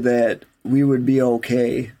ensure that we would be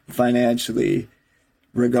okay financially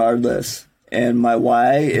regardless. And my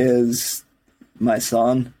why is my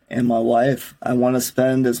son and my wife. I want to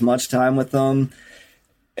spend as much time with them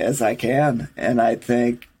as I can. And I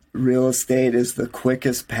think real estate is the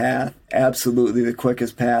quickest path, absolutely the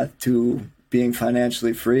quickest path to being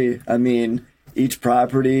financially free. I mean, each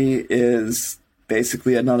property is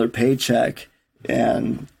basically another paycheck,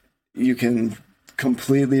 and you can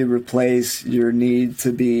completely replace your need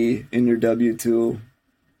to be in your W-2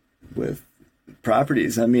 with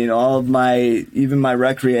properties. I mean, even my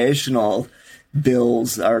recreational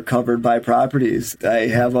bills are covered by properties. I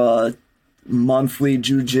have a monthly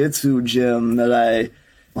jujitsu gym that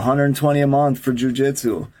 $120 a month for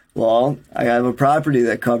jujitsu. Well, I have a property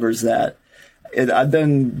that covers that. I've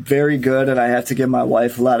been very good, and I have to give my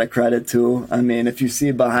wife a lot of credit too. I mean, if you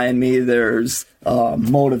see behind me, there's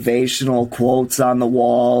motivational quotes on the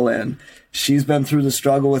wall, and she's been through the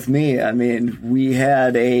struggle with me. I mean, we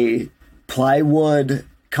had a plywood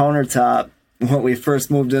countertop when we first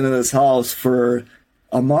moved into this house for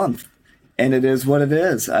a month, and it is what it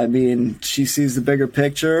is. I mean, she sees the bigger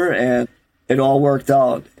picture, and it all worked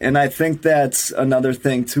out. And I think that's another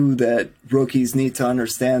thing too that rookies need to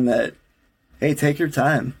understand, that hey, take your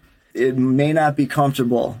time. It may not be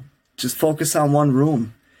comfortable. Just focus on one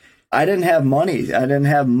room. I didn't have money. I didn't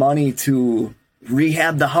have money to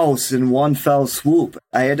rehab the house in one fell swoop.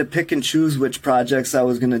 I had to pick and choose which projects I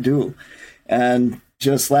was going to do. And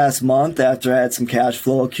just last month, after I had some cash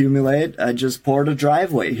flow accumulate, I just poured a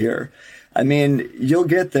driveway here. I mean, you'll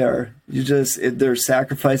get there. There's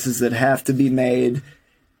sacrifices that have to be made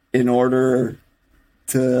in order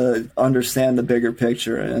to understand the bigger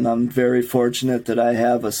picture. And I'm very fortunate that I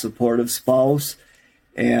have a supportive spouse.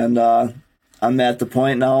 And I'm at the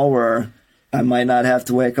point now where I might not have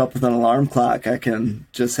to wake up with an alarm clock. I can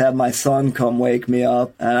just have my son come wake me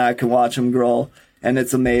up, and I can watch him grow. And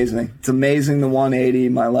it's amazing. It's amazing the 180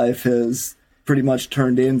 my life has pretty much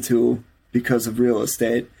turned into because of real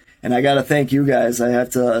estate. And I got to thank you guys. I have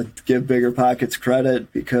to give Bigger Pockets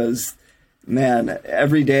credit because, man,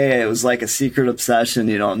 every day it was like a secret obsession,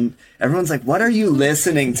 you know. And everyone's like, what are you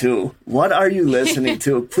listening to? What are you listening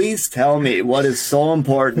to? Please tell me what is so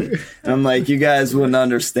important. And I'm like, you guys wouldn't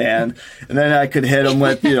understand. And then I could hit them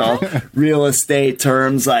with, you know, real estate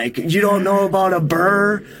terms like, you don't know about a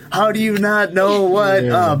BRRRR? How do you not know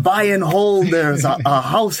what buy and hold? There's a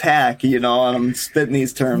house hack, you know, and I'm spitting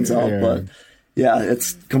these terms out. But yeah,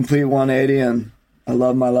 it's complete 180, and I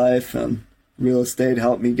love my life, and real estate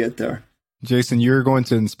helped me get there. Jason, you're going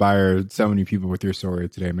to inspire so many people with your story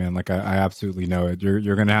today, man. Like I absolutely know it.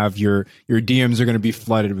 You're going to have your DMs are going to be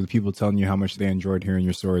flooded with people telling you how much they enjoyed hearing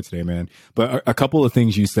your story today, man. But a couple of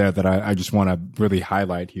things you said that I just want to really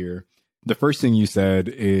highlight here. The first thing you said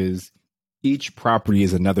is each property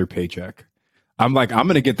is another paycheck. I'm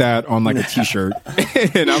going to get that on like a t-shirt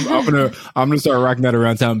and I'm going to start rocking that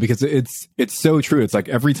around town because it's so true. It's like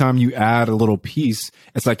every time you add a little piece,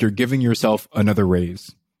 it's like you're giving yourself another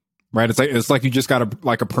raise. Right. It's like you just got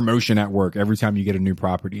a promotion at work every time you get a new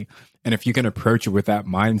property. And if you can approach it with that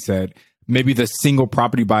mindset, maybe the single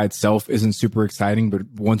property by itself isn't super exciting, but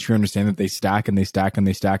once you understand that they stack and they stack and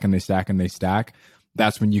they stack and they stack and they stack,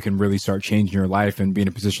 that's when you can really start changing your life and be in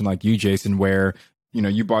a position like you, Jason, where, you know,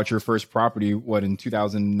 you bought your first property, in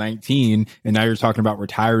 2019, and now you're talking about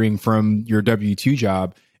retiring from your W-2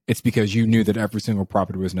 job. It's because you knew that every single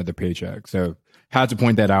property was another paycheck. So had to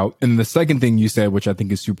point that out. And the second thing you said, which I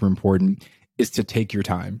think is super important, is to take your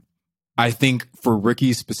time. I think for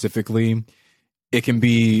rookies specifically, it can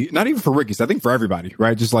be not even for rookies. I think for everybody,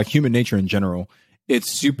 right? Just like human nature in general,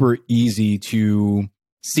 it's super easy to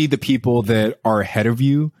see the people that are ahead of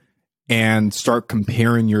you and start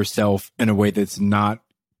comparing yourself in a way that's not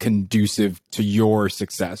conducive to your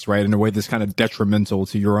success, right? In a way that's kind of detrimental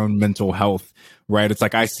to your own mental health, right? It's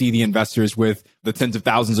like I see the investors with the tens of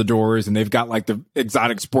thousands of dollars and they've got like the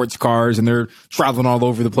exotic sports cars and they're traveling all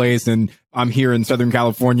over the place. And I'm here in Southern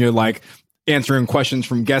California, like answering questions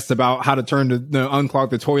from guests about how to unclog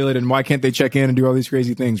the toilet and why can't they check in and do all these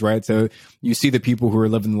crazy things, right? So you see the people who are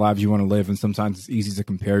living the lives you want to live, and sometimes it's easy to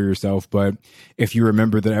compare yourself. But if you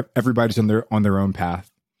remember that everybody's on their own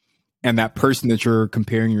path, and that person that you're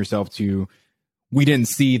comparing yourself to, we didn't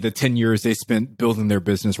see the 10 years they spent building their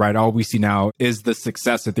business, right? All we see now is the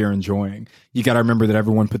success that they're enjoying. You got to remember that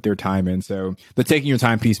everyone put their time in. So the taking your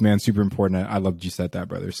time piece, man, super important. I love that you said that,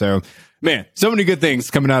 brother. So, man, so many good things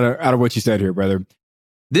coming out of what you said here, brother.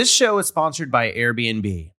 This show is sponsored by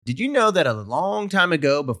Airbnb. Did you know that a long time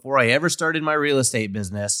ago, before I ever started my real estate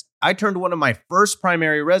business, I turned one of my first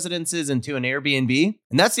primary residences into an Airbnb?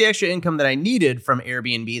 And that's the extra income that I needed from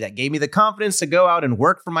Airbnb that gave me the confidence to go out and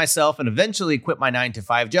work for myself and eventually quit my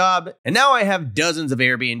 9-to-5 job. And now I have dozens of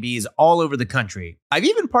Airbnbs all over the country. I've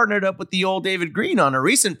even partnered up with the old David Green on a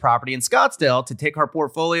recent property in Scottsdale to take our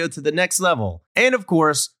portfolio to the next level. And of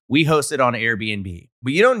course, we host it on Airbnb.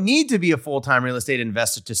 But you don't need to be a full-time real estate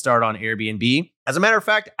investor to start on Airbnb. As a matter of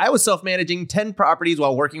fact, I was self-managing 10 properties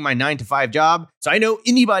while working my 9-to-5 job, so I know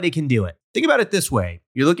anybody can do it. Think about it this way.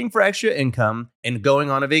 You're looking for extra income and going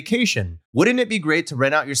on a vacation. Wouldn't it be great to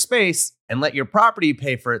rent out your space and let your property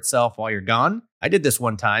pay for itself while you're gone? I did this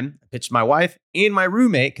one time. I pitched my wife and my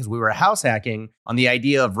roommate, because we were house hacking, on the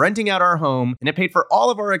idea of renting out our home, and it paid for all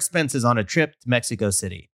of our expenses on a trip to Mexico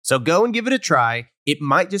City. So go and give it a try. It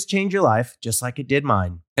might just change your life, just like it did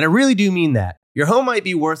mine. And I really do mean that. Your home might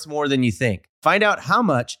be worth more than you think. Find out how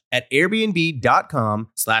much at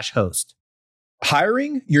airbnb.com/host.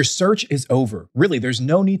 Hiring? Your search is over. Really, there's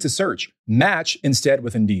no need to search. Match instead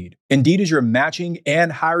with Indeed. Indeed is your matching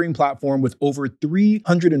and hiring platform with over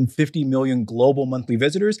 350 million global monthly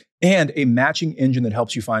visitors and a matching engine that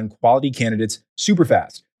helps you find quality candidates super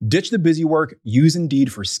fast. Ditch the busy work. Use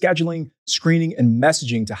Indeed for scheduling, screening, and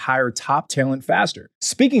messaging to hire top talent faster.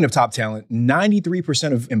 Speaking of top talent,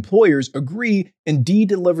 93% of employers agree Indeed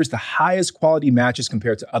delivers the highest quality matches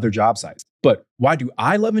compared to other job sites. But why do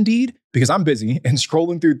I love Indeed? Because I'm busy and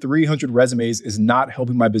scrolling through 300 resumes is not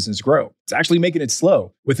helping my business grow. It's actually making it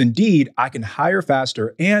slow. With Indeed, I can hire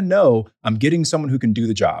faster and know I'm getting someone who can do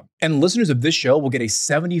the job. And listeners of this show will get a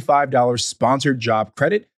 $75 sponsored job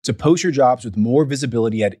credit to post your jobs with more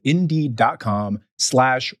visibility at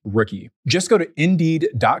Indeed.com/rookie. Just go to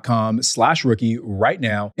Indeed.com/rookie right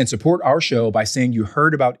now and support our show by saying you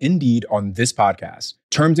heard about Indeed on this podcast.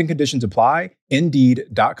 Terms and conditions apply.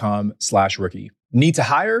 Indeed.com/rookie. Need to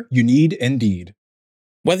hire? You need Indeed.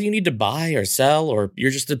 Whether you need to buy or sell, or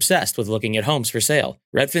you're just obsessed with looking at homes for sale,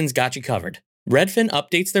 Redfin's got you covered. Redfin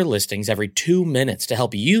updates their listings every 2 minutes to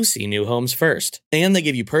help you see new homes first. And they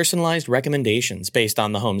give you personalized recommendations based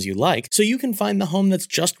on the homes you like, so you can find the home that's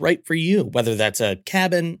just right for you, whether that's a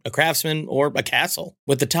cabin, a Craftsman, or a castle.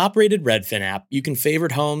 With the top-rated Redfin app, you can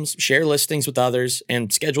favorite homes, share listings with others,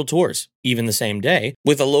 and schedule tours, even the same day,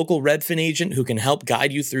 with a local Redfin agent who can help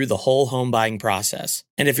guide you through the whole home buying process.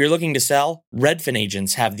 And if you're looking to sell, Redfin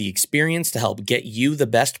agents have the experience to help get you the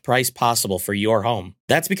best price possible for your home.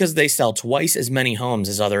 That's because they sell twice as many homes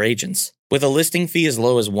as other agents. With a listing fee as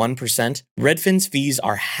low as 1%, Redfin's fees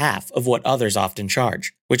are half of what others often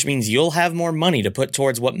charge, which means you'll have more money to put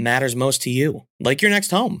towards what matters most to you, like your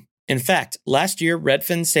next home. In fact, last year,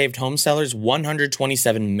 Redfin saved home sellers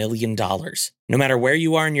 $127 million. No matter where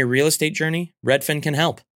you are in your real estate journey, Redfin can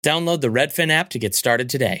help. Download the Redfin app to get started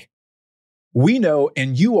today. We know,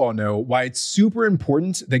 and you all know, why it's super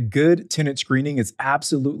important that good tenant screening is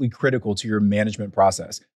absolutely critical to your management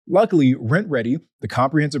process. Luckily, RentRedi, the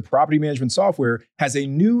comprehensive property management software, has a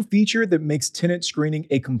new feature that makes tenant screening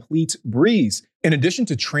a complete breeze. In addition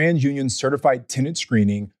to TransUnion certified tenant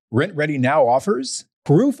screening, RentRedi now offers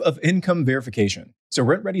proof of income verification. So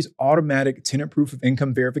RentRedi's automatic tenant proof of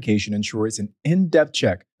income verification ensures an in-depth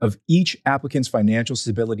check of each applicant's financial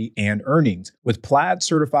stability and earnings. With Plaid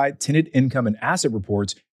certified tenant income and asset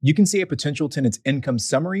reports, you can see a potential tenant's income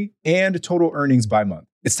summary and total earnings by month.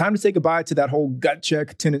 It's time to say goodbye to that whole gut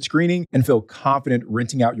check tenant screening and feel confident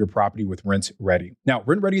renting out your property with RentRedi. Now,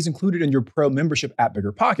 RentRedi is included in your pro membership at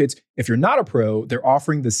BiggerPockets. If you're not a pro, they're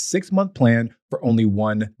offering the 6-month plan for only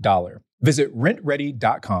 $1. Visit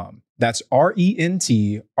rentredi.com. That's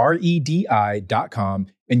RentRedi.com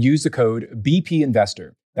and use the code BP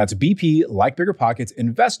Investor. That's BP, like BiggerPockets,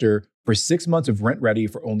 Investor for 6 months of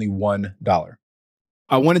RentRedi for only $1.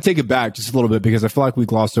 I want to take it back just a little bit because I feel like we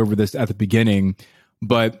glossed over this at the beginning.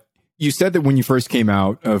 But you said that when you first came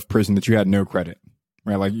out of prison that you had no credit,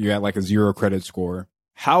 right? Like you had like a 0 credit score.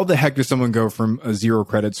 How the heck does someone go from a 0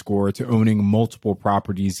 credit score to owning multiple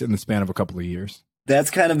properties in the span of a couple of years?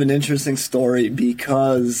 That's kind of an interesting story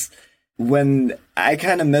because when I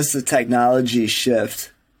kind of missed the technology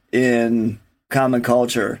shift in common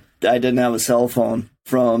culture, I didn't have a cell phone.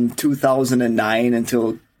 From 2009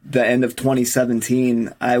 until the end of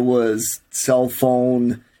 2017, I was cell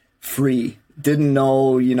phone free. Didn't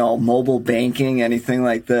know, mobile banking, anything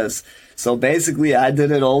like this. So basically, I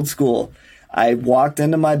did it old school. I walked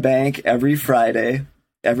into my bank every Friday.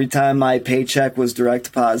 Every time my paycheck was direct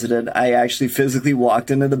deposited, I actually physically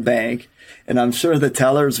walked into the bank. And I'm sure the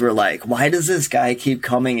tellers were like, why does this guy keep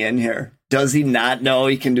coming in here? Does he not know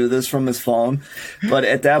he can do this from his phone? But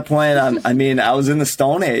at that point, I was in the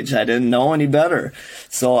Stone Age. I didn't know any better.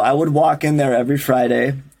 So I would walk in there every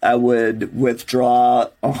Friday. I would withdraw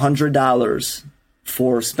 $100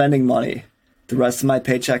 for spending money. The rest of my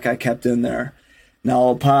paycheck I kept in there. Now,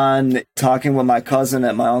 upon talking with my cousin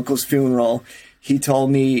at my uncle's funeral, he told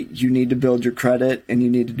me you need to build your credit and you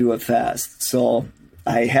need to do it fast. So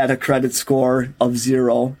I had a credit score of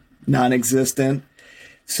 0, non-existent.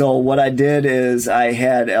 So what I did is I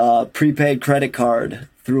had a prepaid credit card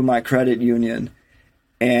through my credit union.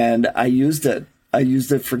 and I used it. I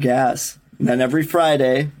used it for gas. And then every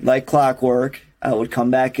Friday, like clockwork, I would come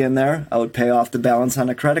back in there. I would pay off the balance on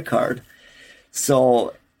a credit card.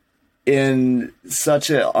 So in such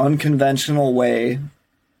an unconventional way,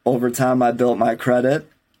 over time, I built my credit.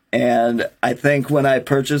 And I think when I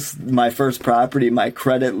purchased my first property, my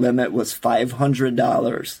credit limit was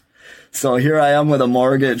 $500. So here I am with a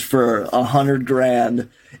mortgage for $100,000,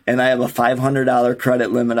 and I have a $500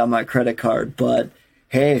 credit limit on my credit card. But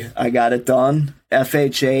hey, I got it done.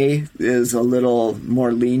 FHA is a little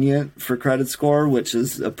more lenient for credit score, which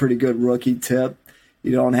is a pretty good rookie tip.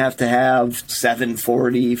 You don't have to have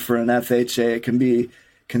 740 for an FHA. It can be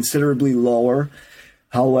considerably lower.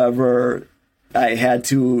 However, I had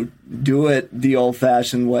to do it the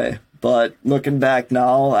old-fashioned way. But looking back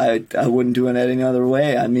now, I wouldn't do it any other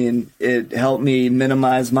way. I mean, it helped me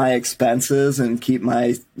minimize my expenses and keep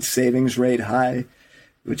my savings rate high,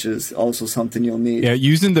 which is also something you'll need. Yeah,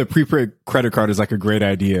 using the prepaid credit card is like a great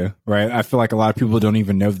idea, right? I feel like a lot of people don't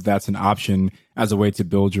even know that that's an option as a way to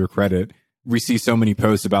build your credit. We see so many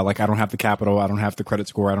posts about like, I don't have the capital, I don't have the credit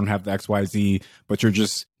score, I don't have the XYZ, but you're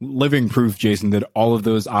just living proof, Jason, that all of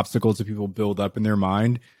those obstacles that people build up in their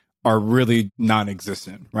mind are really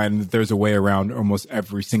non-existent, right? And that there's a way around almost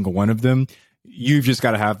every single one of them. You've just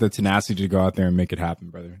got to have the tenacity to go out there and make it happen,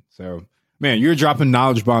 brother. So, man, you're dropping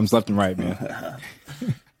knowledge bombs left and right, man.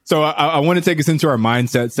 So I want to take us into our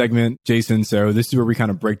mindset segment, Jason. So this is where we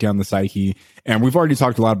kind of break down the psyche. And we've already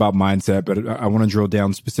talked a lot about mindset, but I want to drill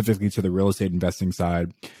down specifically to the real estate investing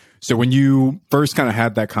side. So when you first kind of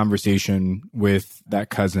had that conversation with that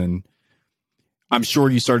cousin, I'm sure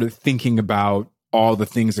you started thinking about all the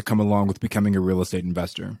things that come along with becoming a real estate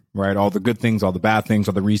investor, right? All the good things, all the bad things,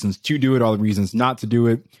 all the reasons to do it, all the reasons not to do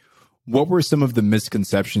it. What were some of the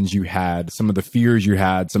misconceptions you had, some of the fears you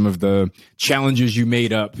had, some of the challenges you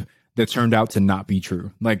made up that turned out to not be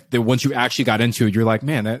true? Like that once you actually got into it, you're like,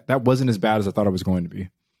 man, that wasn't as bad as I thought it was going to be.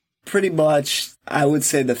 Pretty much, I would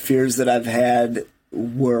say the fears that I've had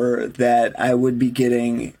were that I would be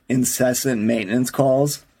getting incessant maintenance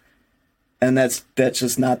calls. And that's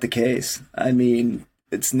just not the case. I mean,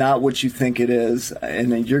 it's not what you think it is.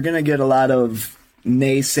 And you're going to get a lot of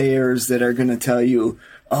naysayers that are going to tell you,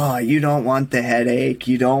 oh, you don't want the headache.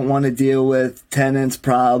 You don't want to deal with tenants'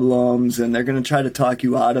 problems. And they're going to try to talk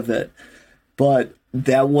you out of it. But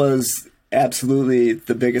that was absolutely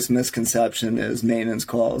the biggest misconception is maintenance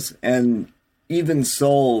calls. And even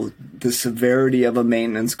so, the severity of a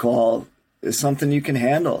maintenance call is something you can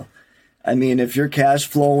handle. I mean, if you're cash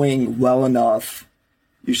flowing well enough,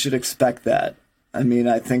 you should expect that. I mean,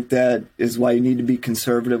 I think that is why you need to be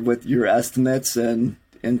conservative with your estimates and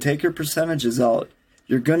take your percentages out.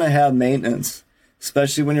 You're going to have maintenance,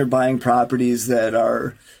 especially when you're buying properties that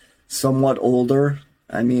are somewhat older.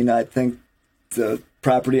 I mean, I think the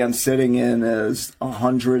property I'm sitting in is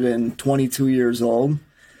 122 years old.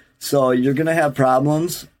 So you're going to have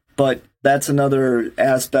problems, but that's another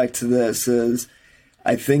aspect to this is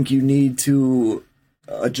I think you need to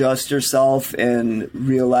adjust yourself and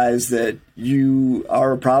realize that you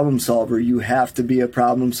are a problem solver. You have to be a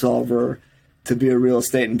problem solver to be a real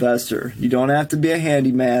estate investor. You don't have to be a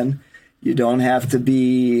handyman. You don't have to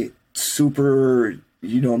be super,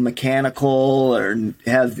 mechanical or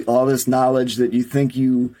have all this knowledge that you think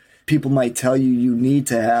people might tell you need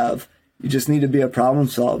to have. You just need to be a problem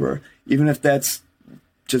solver, even if that's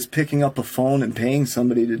just picking up a phone and paying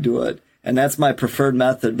somebody to do it. And that's my preferred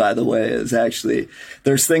method, by the way, is actually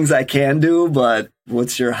there's things I can do, but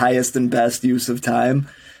what's your highest and best use of time?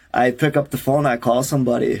 I pick up the phone, I call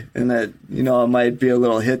somebody, and that, it might be a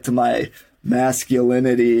little hit to my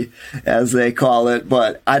masculinity, as they call it,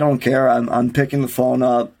 but I don't care. I'm picking the phone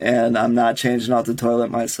up and I'm not changing out the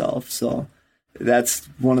toilet myself. So that's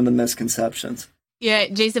one of the misconceptions. Yeah,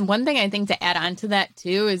 Jason, one thing I think to add on to that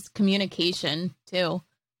too is communication too.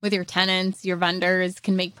 With your tenants, your vendors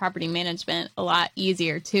can make property management a lot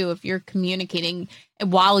easier too. If you're communicating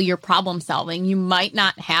while you're problem solving, you might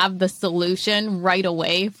not have the solution right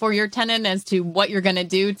away for your tenant as to what you're going to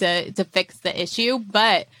do to fix the issue.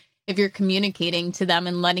 But if you're communicating to them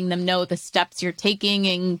and letting them know the steps you're taking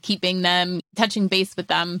and keeping them, touching base with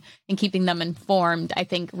them and keeping them informed, I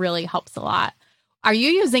think really helps a lot. Are you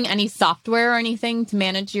using any software or anything to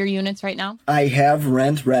manage your units right now? I have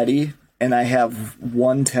Rent Ready. And I have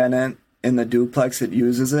one tenant in the duplex that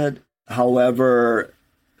uses it. However,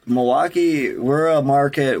 Milwaukee, we're a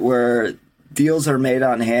market where deals are made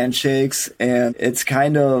on handshakes, and it's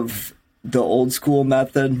kind of the old school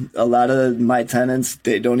method. A lot of my tenants,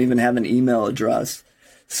 they don't even have an email address.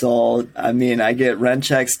 So, I mean, I get rent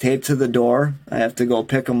checks taped to the door. I have to go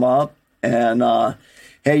pick them up. And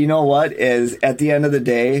hey, you know what? Is at the end of the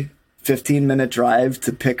day, 15-minute drive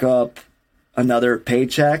to pick up another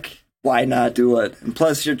paycheck. Why not do it? And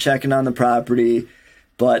plus, you're checking on the property.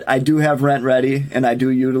 But I do have Rent Ready, and I do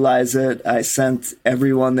utilize it. I sent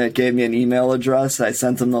everyone that gave me an email address, I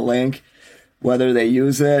sent them the link. Whether they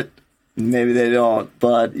use it, maybe they don't.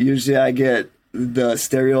 But usually I get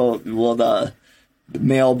the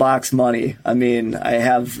mailbox money. I mean, I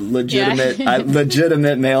have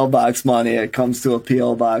legitimate mailbox money. It comes to a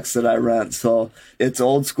P.O. box that I rent. So it's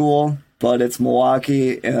old school, but it's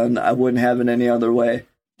Milwaukee, and I wouldn't have it any other way.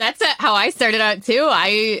 That's how I started out too.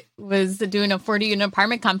 I was doing a 40-unit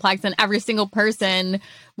apartment complex, and every single person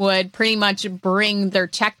would pretty much bring their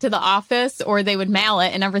check to the office, or they would mail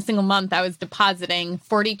it. And every single month I was depositing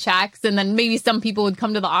 40 checks, and then maybe some people would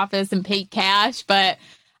come to the office and pay cash. But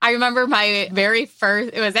I remember it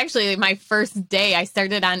was actually my first day. I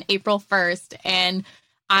started on April 1st, and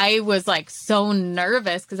I was like so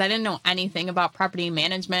nervous because I didn't know anything about property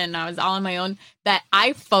management, and I was all on my own, that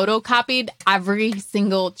I photocopied every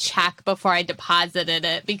single check before I deposited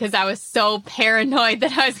it because I was so paranoid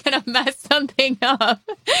that I was going to mess something up.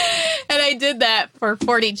 And I did that for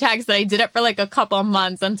 40 checks, and I did it for like a couple of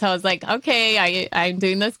months until I was like, okay, I'm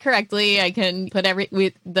doing this correctly. I can put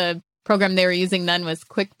the program they were using then was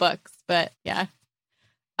QuickBooks, but yeah.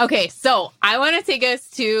 Okay, so I want to take us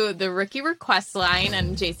to the rookie request line.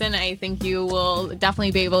 And Jason, I think you will definitely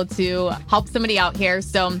be able to help somebody out here.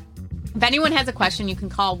 So if anyone has a question, you can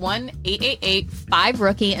call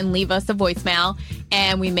 1-888-5-ROOKIE and leave us a voicemail,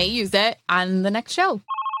 and we may use it on the next show.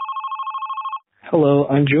 Hello,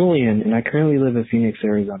 I'm Julian, and I currently live in Phoenix,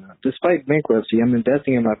 Arizona. Despite bankruptcy, I'm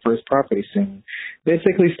investing in my first property soon.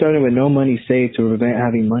 Basically starting with no money saved to prevent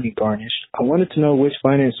having money garnished. I wanted to know which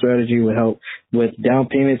finance strategy would help with down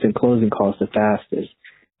payments and closing costs the fastest.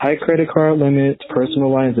 High credit card limits,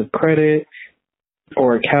 personal lines of credit,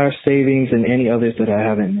 or cash savings, and any others that I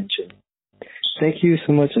haven't mentioned. Thank you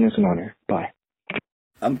so much, and it's an honor. Bye.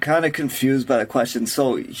 I'm kind of confused by the question.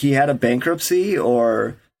 So he had a bankruptcy,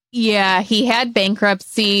 or... Yeah, he had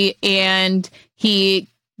bankruptcy and he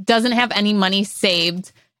doesn't have any money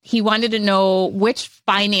saved. He wanted to know which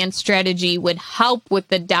finance strategy would help with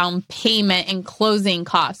the down payment and closing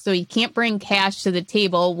costs. So he can't bring cash to the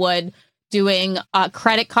table. Would doing a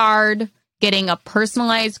credit card, getting a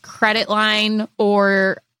personalized credit line,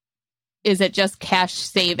 or is it just cash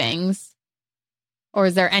savings? Or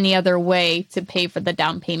is there any other way to pay for the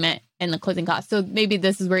down payment and the closing costs? So maybe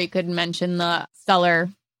this is where you could mention the seller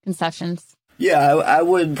concessions. Yeah, I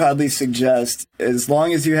would probably suggest, as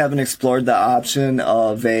long as you haven't explored the option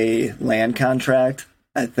of a land contract,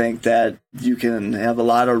 I think that you can have a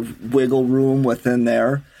lot of wiggle room within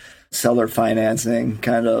there. Seller financing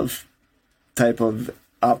kind of type of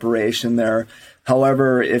operation there.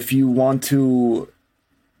 However, if you want to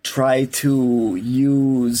try to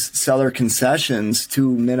use seller concessions to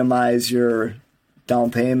minimize your down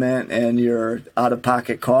payment and your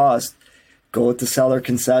out-of-pocket cost, go with the seller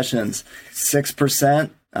concessions. 6%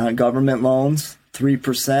 on government loans,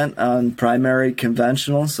 3% on primary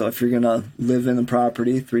conventional. So if you're going to live in the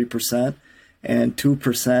property, 3%, and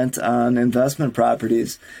 2% on investment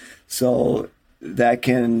properties. So that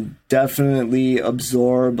can definitely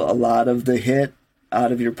absorb a lot of the hit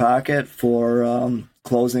out of your pocket for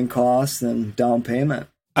closing costs and down payment.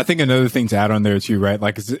 I think another thing to add on there too, right?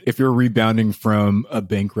 Like if you're rebounding from a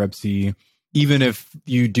bankruptcy, even if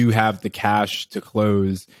you do have the cash to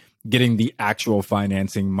close, getting the actual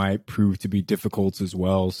financing might prove to be difficult as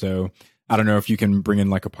well. So I don't know if you can bring in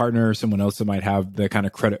like a partner or someone else that might have the kind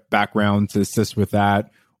of credit background to assist with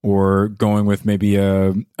that, or going with maybe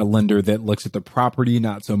a lender that looks at the property,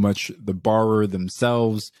 not so much the borrower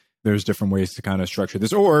themselves. There's different ways to kind of structure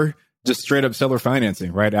this, or just straight up seller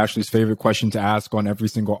financing, right? Ashley's favorite question to ask on every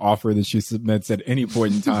single offer that she submits at any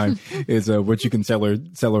point in time is what you can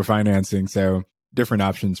seller financing. So different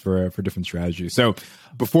options for different strategies. So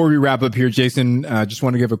before we wrap up here, Jason, just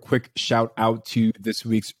want to give a quick shout out to this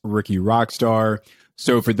week's Rookie Rockstar.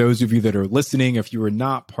 So for those of you that are listening, if you are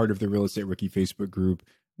not part of the Real Estate Rookie Facebook group,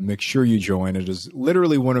 make sure you join. It is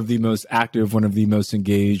literally one of the most active, one of the most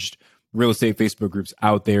engaged real estate Facebook groups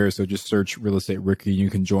out there. So just search Real Estate Rookie. You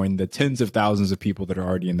can join the tens of thousands of people that are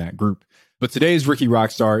already in that group. But today's Rookie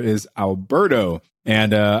Rockstar is Alberto.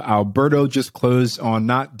 And Alberto just closed on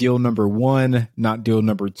not deal number 1, not deal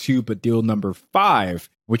number 2, but deal number 5,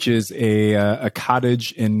 which is a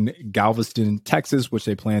cottage in Galveston, Texas, which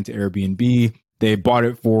they plan to Airbnb. They bought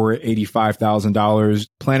it for $85,000,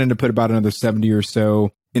 planning to put about another 70 or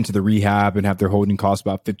so into the rehab and have their holding cost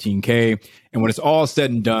about $15K. And when it's all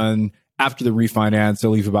said and done, after the refinance,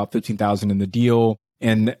 they'll leave about $15,000 in the deal.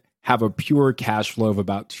 And have a pure cash flow of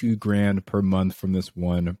about $2,000 per month from this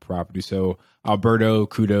one property. So Alberto,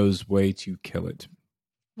 kudos, way to kill it.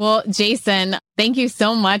 Well, Jason, thank you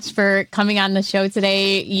so much for coming on the show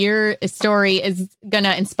today. Your story is going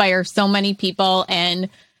to inspire so many people. And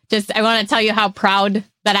just, I want to tell you how proud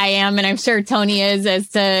that I am. And I'm sure Tony is, as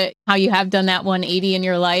to how you have done that 180 in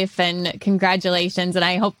your life. And congratulations. And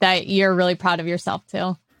I hope that you're really proud of yourself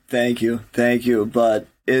too. Thank you. Thank you. But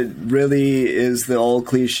it really is the old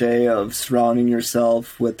cliche of surrounding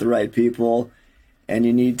yourself with the right people. And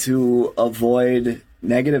you need to avoid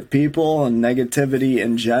negative people and negativity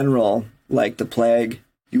in general, like the plague.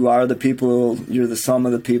 You are the people, you're the sum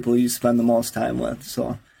of the people you spend the most time with.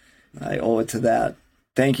 So I owe it to that.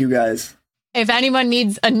 Thank you, guys. If anyone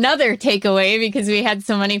needs another takeaway, because we had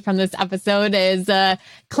so many from this episode, is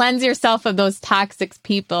cleanse yourself of those toxic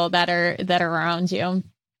people that are around you.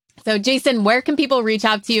 So Jason, where can people reach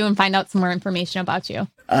out to you and find out some more information about you?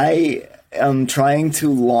 I am trying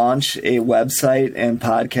to launch a website and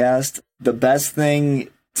podcast. The best thing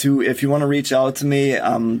if you want to reach out to me,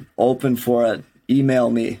 I'm open for it.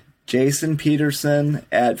 Email me,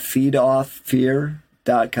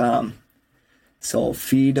 jasonpeterson@feedoffear.com. So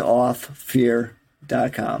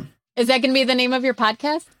feedoffear.com. Is that going to be the name of your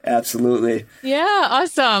podcast? Absolutely. Yeah,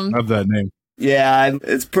 awesome. Love that name. Yeah,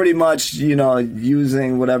 it's pretty much,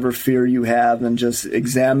 using whatever fear you have and just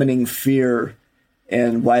examining fear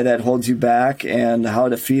and why that holds you back and how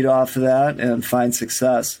to feed off of that and find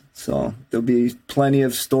success. So there'll be plenty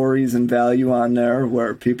of stories and value on there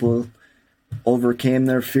where people overcame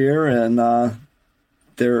their fear and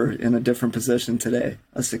they're in a different position today,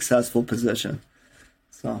 a successful position.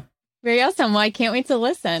 So very awesome. Well, I can't wait to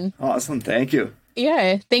listen. Awesome. Thank you.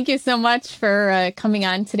 Yeah. Thank you so much for coming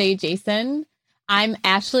on today, Jason. I'm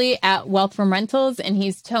Ashley at Wealth from Rentals, and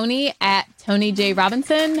he's Tony at Tony J.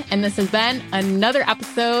 Robinson. And this has been another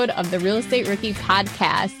episode of the Real Estate Rookie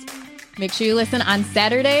Podcast. Make sure you listen on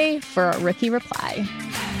Saturday for a Rookie Reply.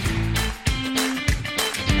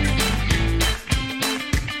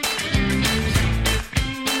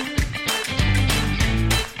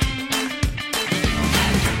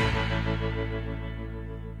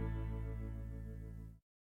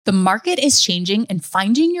 The market is changing and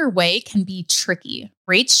finding your way can be tricky.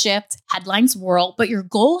 Rates shift, headlines whirl, but your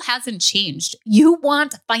goal hasn't changed. You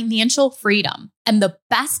want financial freedom. And the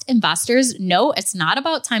best investors know it's not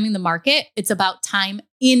about timing the market, it's about time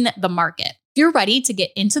in the market. If you're ready to get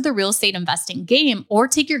into the real estate investing game or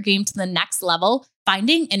take your game to the next level,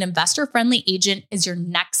 finding an investor-friendly agent is your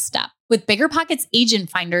next step. With BiggerPockets Agent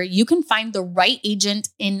Finder, you can find the right agent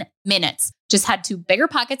in minutes. Just head to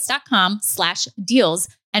biggerpockets.com/deals.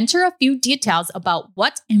 Enter a few details about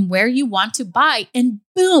what and where you want to buy, and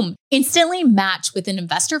boom, instantly match with an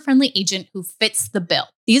investor-friendly agent who fits the bill.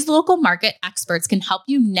 These local market experts can help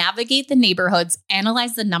you navigate the neighborhoods,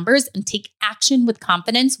 analyze the numbers, and take action with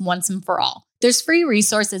confidence once and for all. There's free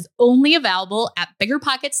resources only available at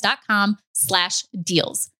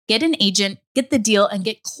biggerpockets.com/deals. Get an agent, get the deal, and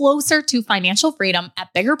get closer to financial freedom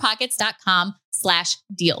at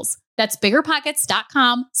biggerpockets.com/deals. That's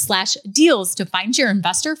biggerpockets.com/deals to find your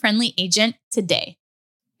investor-friendly agent today.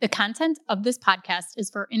 The content of this podcast is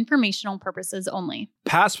for informational purposes only.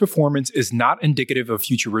 Past performance is not indicative of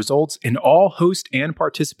future results, and all host and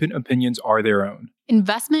participant opinions are their own.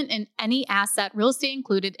 Investment in any asset, real estate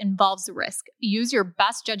included, involves risk. Use your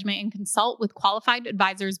best judgment and consult with qualified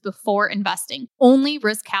advisors before investing. Only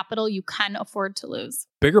risk capital you can afford to lose.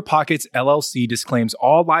 BiggerPockets LLC disclaims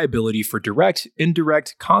all liability for direct,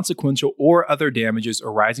 indirect, consequential, or other damages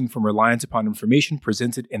arising from reliance upon information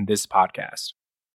presented in this podcast.